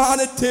after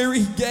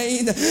monetary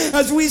gain,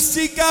 as we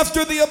seek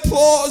after the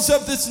applause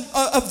of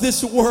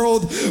this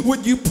world.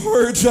 Would you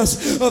purge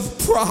us of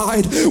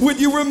pride? Would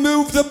you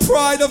remove the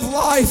pride of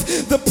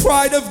life, the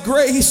pride of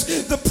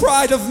grace, the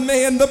pride of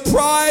man, the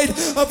pride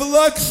of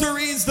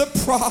luxuries, the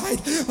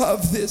pride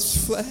of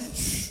this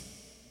flesh?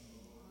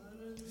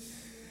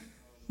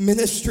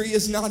 Ministry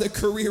is not a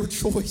career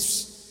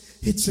choice.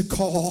 It's a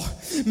call.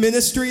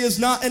 Ministry is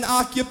not an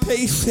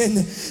occupation.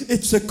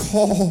 It's a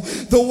call.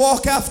 The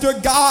walk after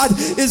God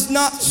is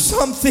not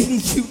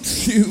something you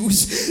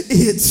choose.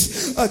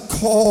 It's a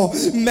call.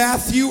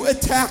 Matthew, a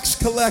tax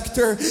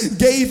collector,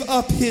 gave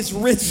up his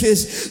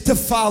riches to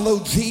follow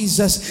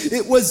Jesus.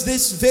 It was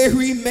this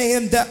very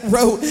man that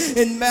wrote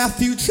in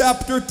Matthew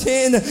chapter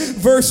 10,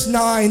 verse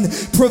 9,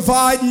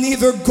 "Provide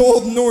neither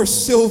gold nor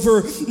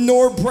silver,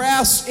 nor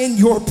brass in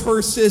your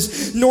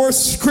purses, nor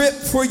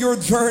scrip for your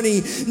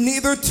journey,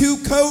 neither 2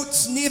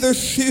 coats, neither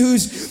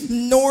shoes,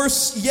 nor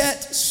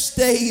yet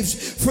staves,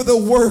 for the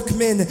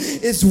workman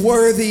is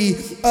worthy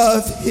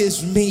of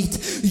his meat."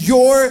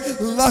 Your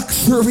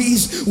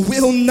luxuries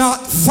will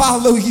not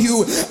follow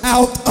you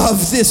out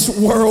of this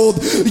world.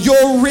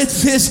 Your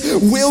riches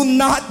will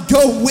not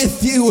go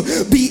with you.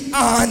 Be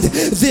beyond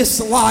this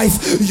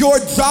life. Your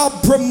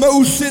job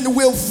promotion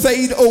will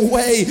fade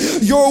away.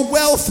 Your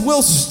wealth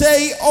will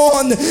stay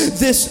on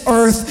this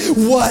earth.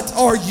 What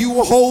are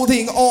you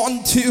holding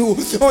on to?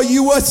 Are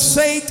you a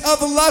saint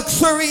of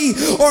luxury,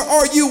 or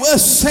are you a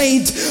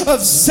saint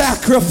of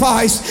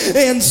sacrifice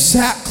and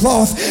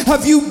sackcloth?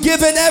 Have you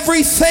given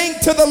everything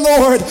to the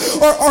Lord,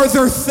 or are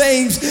there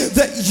things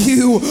that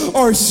you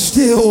are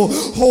still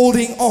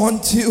holding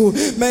on to?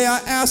 May I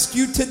ask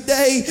you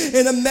today,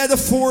 in a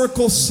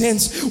metaphorical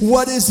sense,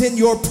 what is in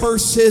your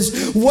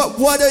purses?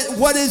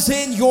 What is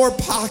in your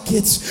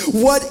pockets?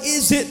 What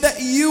is it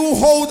that you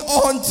hold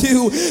on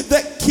to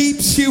that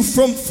keeps you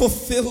from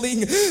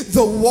fulfilling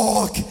the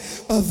walk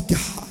of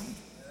God?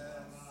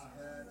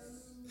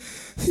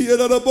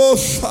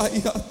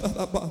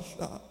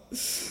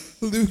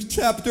 Luke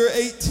chapter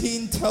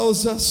 18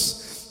 tells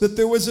us that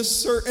there was a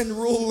certain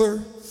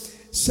ruler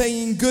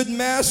saying, "Good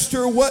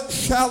master, what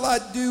shall I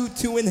do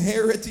to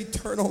inherit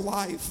eternal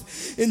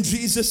life?" And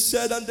Jesus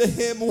said unto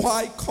him,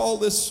 "Why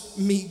callest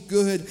me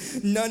good?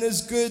 None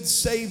is good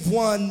save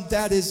one,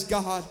 that is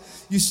God."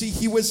 You see,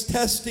 he was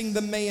testing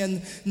the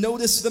man.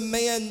 Notice the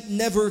man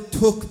never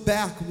took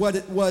back what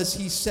it was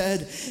he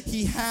said.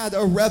 He had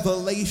a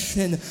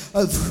revelation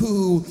of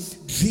who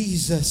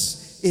Jesus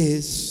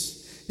is.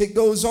 It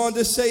goes on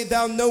to say,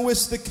 "Thou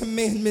knowest the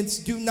commandments.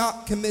 Do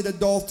not commit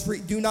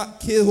adultery. Do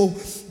not kill.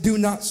 Do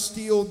not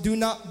steal. Do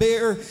not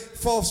bear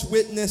false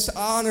witness.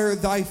 Honor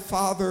thy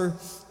father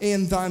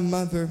and thy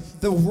mother."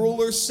 The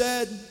ruler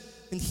said,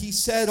 and he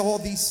said, "All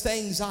these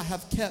things I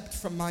have kept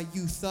from my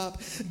youth up."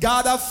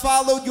 God, I've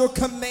followed your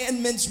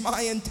commandments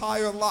my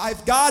entire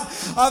life. God,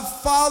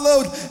 I've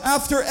followed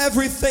after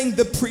everything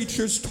the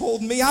preachers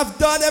told me. I've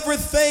done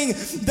everything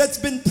that's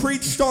been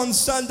preached on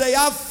Sunday.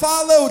 I've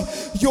followed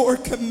your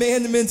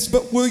commandments,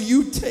 but will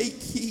you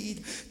take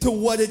heed to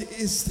what it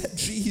is that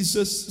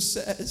Jesus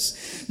says?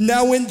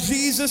 Now when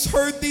Jesus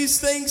heard these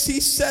things,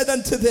 he said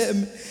unto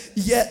them,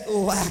 "Yet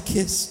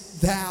lackest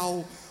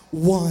thou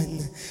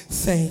one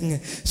thing.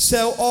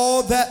 Sell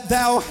all that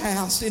thou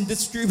hast and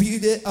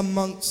distribute it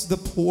amongst the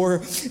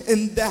poor,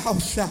 and thou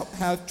shalt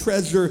have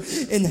treasure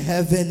in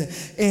heaven,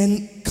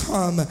 and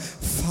come,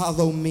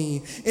 follow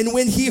me." And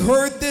when he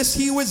heard this,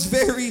 he was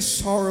very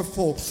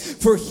sorrowful,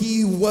 for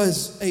he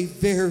was a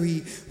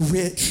very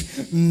rich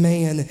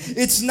man.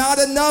 It's not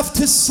enough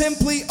to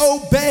simply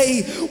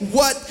obey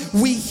what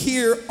we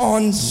hear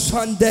on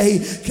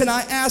Sunday. Can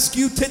I ask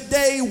you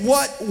today,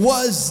 what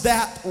was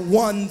that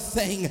one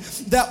thing?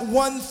 That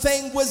one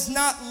thing was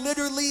not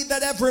literally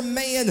that every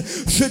man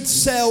should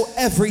sell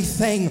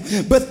everything,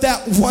 but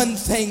that one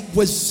thing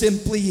was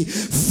simply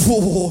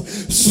full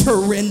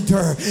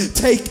surrender.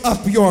 Take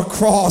up your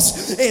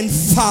cross and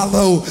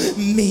follow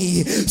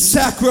me.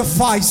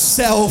 Sacrifice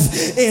self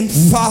and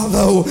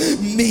follow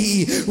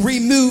me.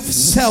 Remove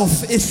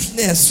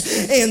selfishness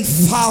and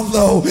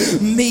follow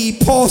me.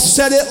 Paul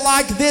said it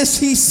like this.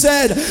 He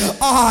said,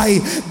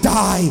 "I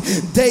die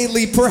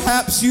daily."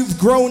 Perhaps you've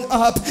grown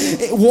up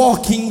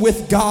walking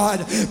with God.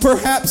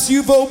 Perhaps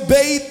you've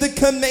obeyed the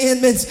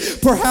commandments.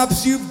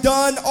 Perhaps you've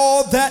done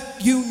all that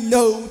you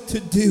know to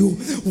do.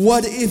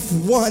 What if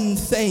one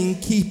thing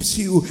keeps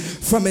you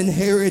from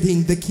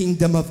inheriting the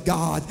kingdom of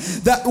God?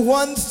 That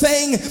one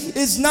thing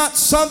is not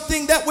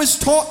something that was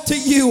taught to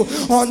you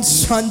on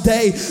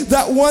Sunday.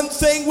 That one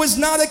thing was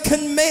not a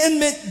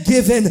commandment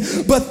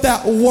given, but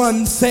that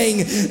one thing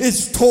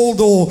is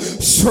total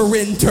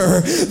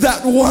surrender.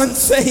 That one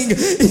thing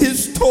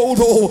is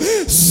total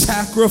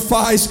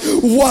sacrifice.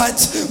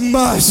 What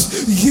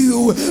must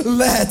you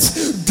let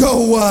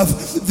go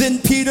of? Then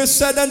Peter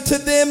said unto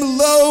them,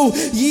 "Lo,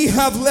 we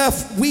have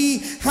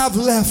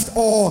left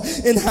all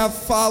and have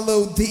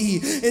followed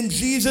thee." And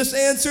Jesus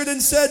answered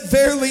and said,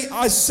 "Verily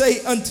I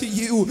say unto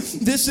you,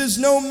 there is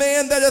no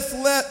man that hath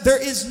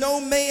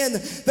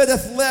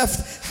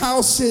left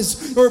houses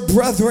or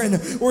brethren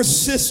or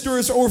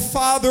sisters or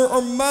father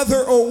or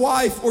mother or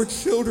wife or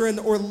children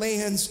or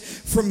lands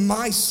for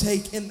my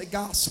sake in the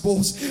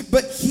Gospels,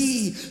 but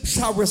he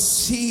shall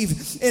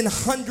receive an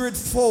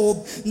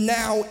hundredfold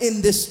now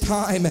in this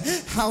time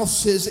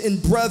houses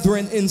and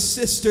brethren and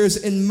sisters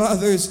and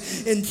mothers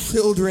and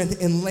children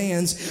and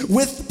lands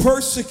with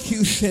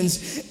persecutions,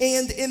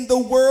 and in the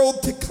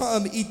world to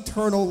come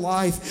eternal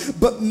life.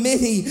 But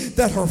many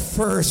that are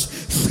first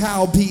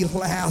shall be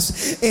last,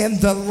 and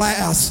the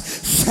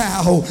last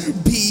shall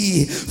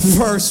be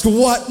first."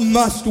 What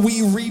must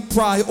we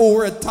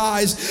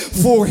reprioritize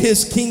for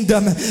his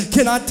kingdom?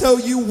 Can I tell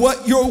you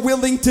what you're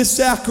willing to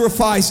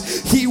sacrifice?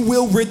 He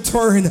will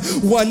return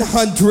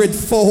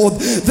 100-fold.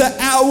 The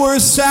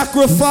hours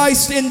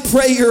sacrificed in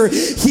prayer,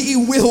 he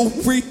will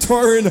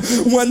return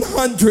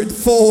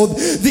 100-fold.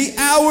 The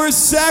hours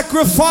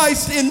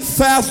sacrificed in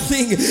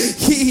fasting,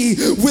 he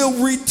will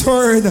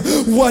return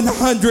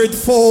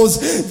 100-fold.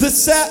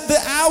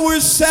 The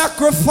hours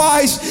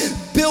sacrificed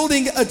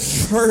building a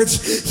church,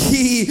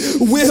 he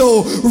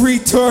will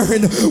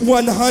return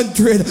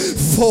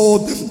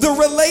 100-fold. The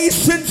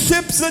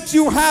relationships that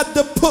you had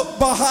to put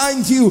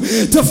behind you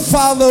to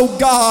follow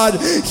God,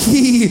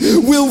 he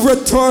will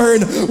return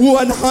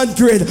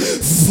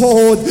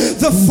 100-fold.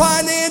 The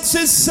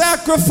finances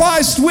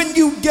sacrificed when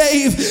you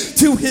gave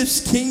to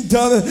his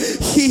kingdom,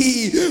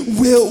 he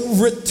will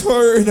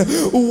return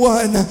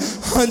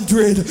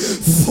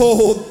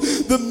 100-fold.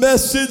 The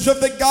message of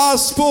the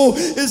gospel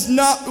is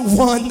not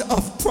one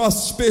of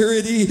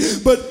prosperity,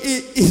 but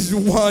it is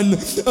one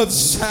of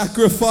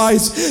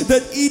sacrifice.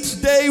 That each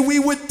day we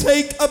would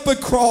take up a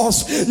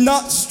cross,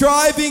 not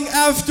striving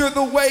after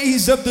the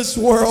ways of this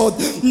world,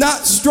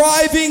 not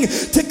striving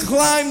to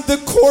climb the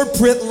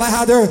corporate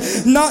ladder,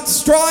 not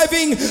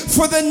striving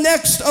for the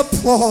next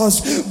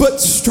applause,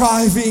 but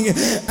striving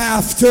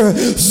after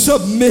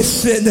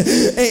submission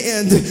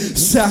and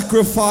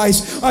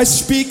sacrifice. I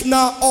speak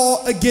not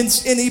all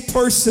against any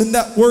person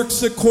that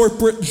works a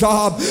corporate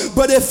job,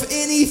 but if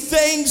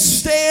anything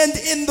stand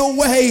in the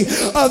way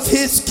of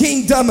his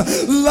kingdom,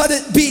 let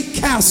it be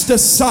cast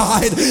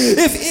aside.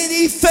 If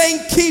anything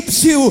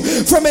keeps you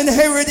from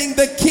inheriting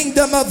the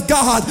kingdom of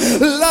God,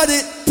 let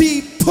it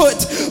be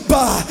put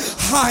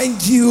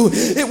behind you.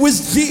 It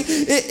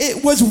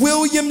was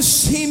William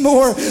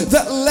Seymour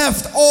that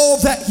left all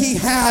that he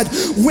had,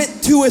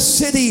 went to a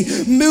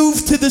city,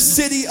 moved to the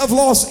city of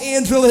Los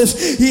Angeles.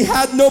 He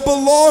had no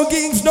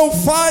belongings, no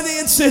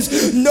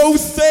finances, no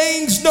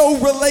things, no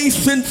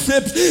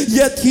relationships,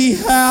 yet he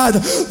had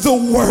the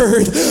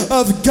word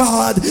of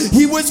God.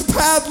 He was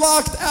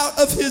padlocked out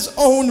of his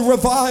own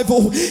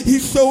revival. He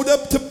showed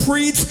up to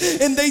preach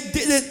and they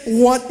didn't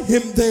want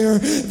him there.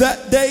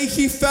 That day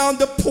he found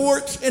a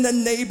porch in a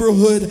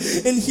neighborhood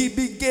and he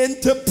began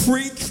to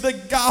preach the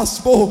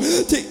gospel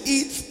to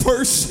each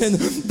person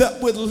that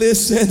would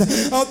listen.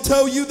 I'll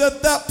tell you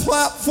that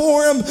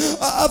platform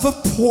of a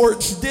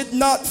porch did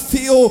not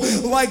feel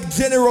like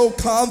general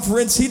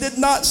conference. He did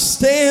not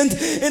stand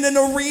in an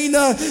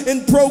arena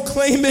and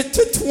proclaim it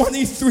to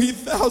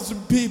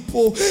 23,000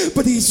 people,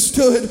 but he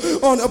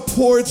stood on a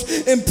porch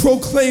and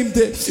proclaimed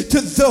it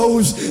to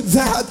those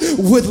that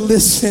would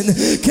listen.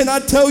 Can I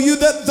tell you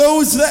that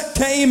those that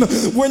came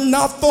were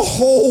not the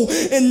whole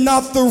and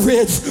not the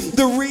rich?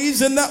 The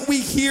reason that we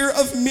hear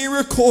of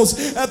miracles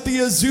at the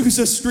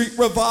Azusa Street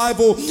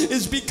revival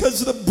is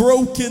because the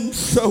broken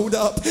showed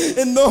up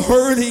and the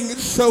hurting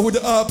showed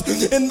up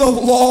and the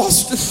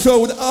lost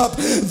showed up.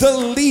 The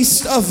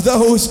least of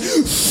those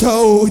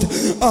showed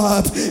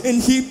up,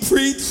 and he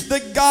preached the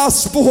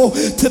gospel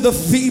to the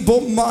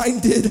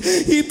feeble-minded.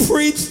 He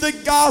preached the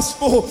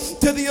gospel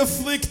to the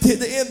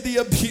afflicted and the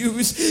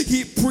abused.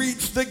 He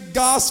preached the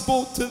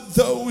gospel to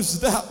those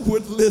that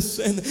would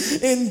listen,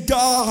 and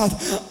God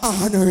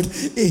honored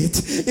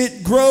it.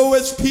 It grew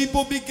as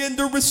people began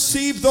to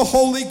receive the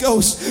Holy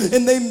Ghost,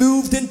 and they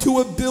moved into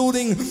a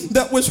building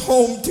that was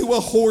home to a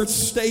horse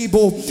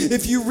stable.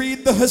 If you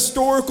read the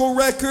historical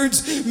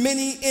records,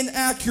 many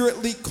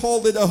inaccurately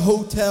call it a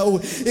hotel.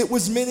 It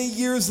was many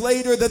years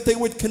later that they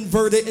would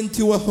convert it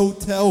into a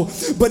hotel,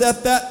 but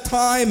at that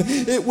time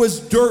it was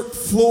dirt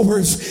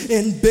floors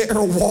and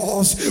bare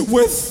walls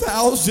where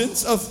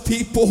thousands of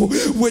people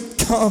would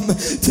come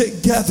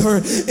together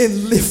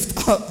and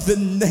lift up the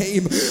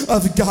name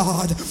of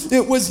God.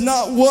 It was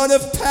not one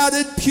of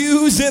padded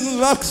pews and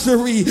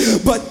luxury,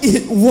 but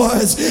it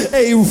was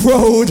a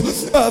road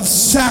of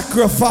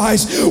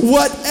sacrifice.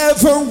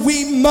 Whatever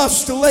we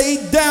must lay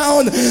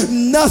down,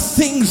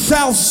 nothing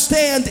shall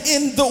stand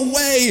in the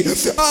way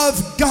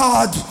of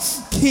God's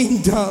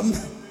kingdom.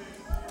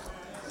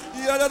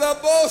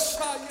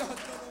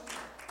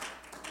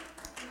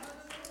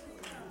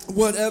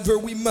 Whatever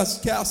we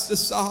must cast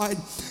aside,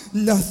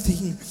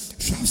 nothing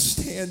shall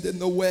stand in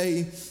the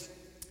way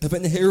of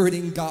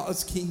inheriting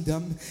God's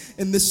kingdom.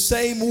 In the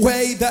same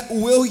way that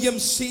William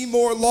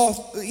Seymour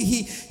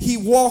he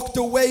walked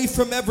away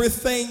from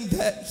everything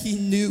that he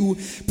knew.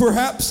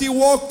 Perhaps he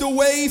walked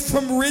away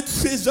from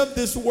riches of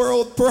this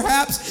world.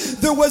 Perhaps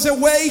there was a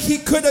way he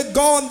could have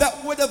gone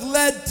that would have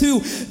led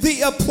to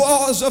the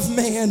applause of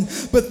man.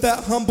 But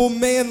that humble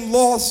man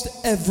lost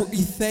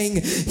everything.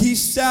 He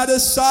set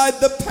aside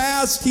the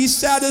past. He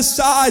set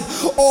aside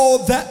all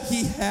that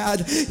he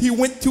had. He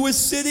went to a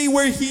city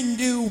where he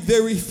knew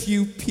very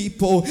few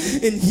people,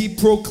 and he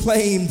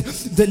proclaimed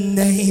the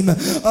name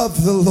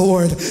of the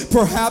Lord.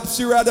 Perhaps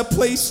you're at a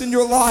place in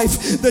your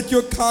life that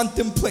you're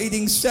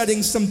contemplating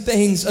setting some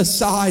things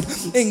aside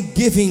and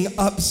giving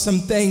up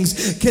some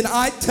things. Can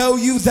I tell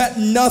you that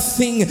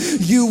nothing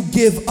you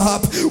give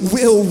up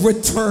will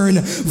return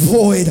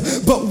void?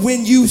 But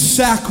when you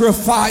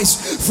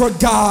sacrifice for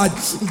God,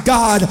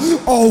 God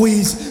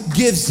always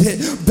gives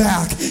it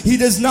back. He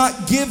does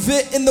not give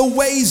it in the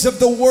ways of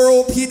the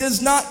world. He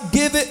does not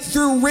give it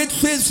through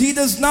riches. He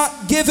does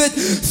not give it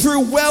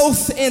through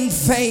wealth and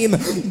fame,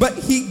 but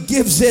he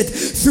gives it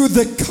through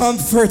the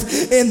comfort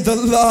and the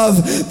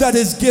love that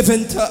is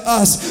given to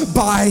us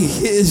by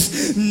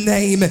his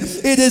name.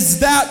 It is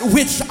that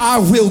which I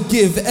will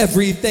give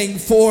everything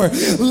for.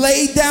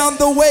 Lay down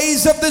the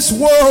ways of this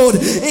world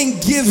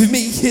and give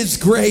me his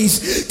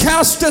grace.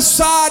 Cast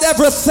aside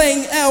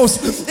everything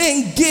else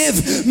and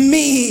give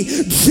me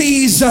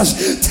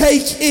Jesus.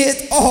 Take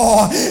it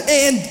all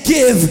and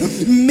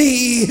give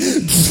me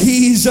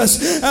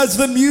Jesus. As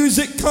the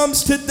music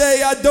comes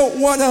today, I don't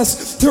want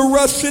us to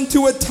rush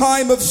into a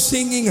time of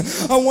singing.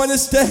 I want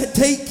us to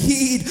take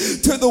heed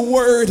to the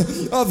word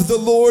of the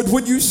Lord.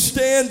 Would you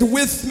stand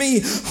with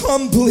me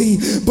humbly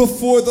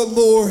before the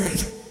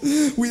Lord?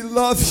 We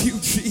love you,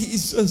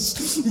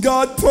 Jesus.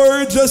 God,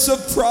 purge us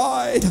of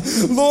pride.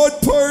 Lord,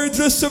 purge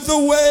us of the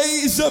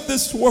ways of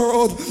this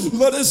world.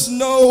 Let us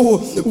know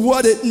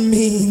what it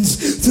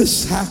means to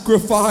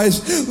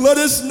sacrifice. Let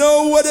us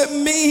know what it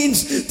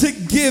means to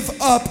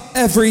give up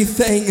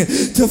everything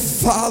to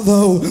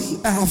follow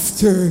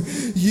after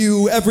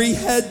you. Every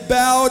head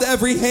bowed,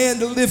 every hand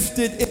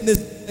lifted in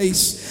this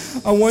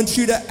place. I want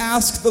you to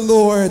ask the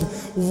Lord,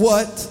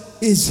 what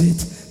is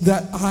it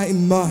that I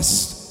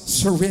must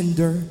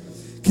surrender?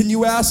 Can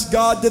you ask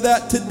God to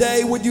that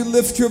today? Would you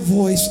lift your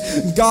voice?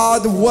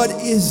 God, what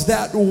is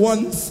that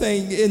one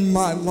thing in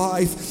my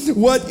life?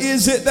 What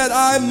is it that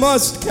I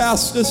must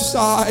cast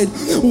aside?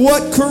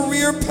 What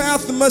career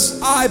path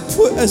must I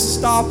put a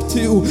stop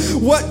to?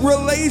 What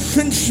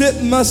relationship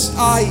must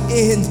I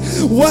end?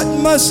 What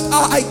must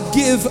I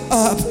give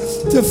up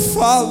to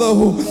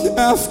follow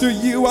after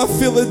you? I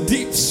feel a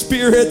deep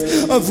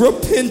spirit of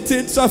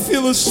repentance. I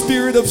feel a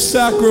spirit of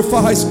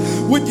sacrifice.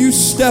 Would you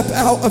step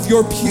out of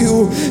your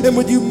pew and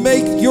would you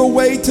make your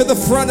way to the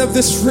front of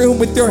this room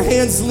with your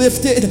hands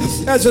lifted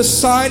as a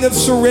sign of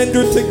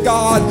surrender to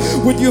God?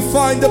 Would you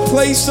find a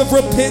place of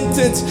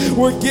repentance?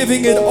 We're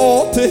giving it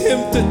all to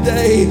him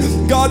today.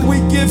 God, we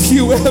give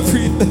you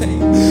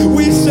everything.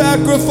 We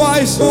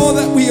sacrifice all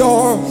that we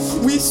are.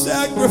 We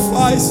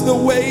sacrifice the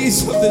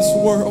ways of this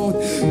world.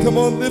 Come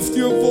on, lift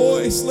your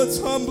voice. Let's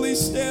humbly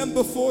stand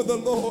before the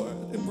Lord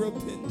in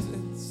repentance.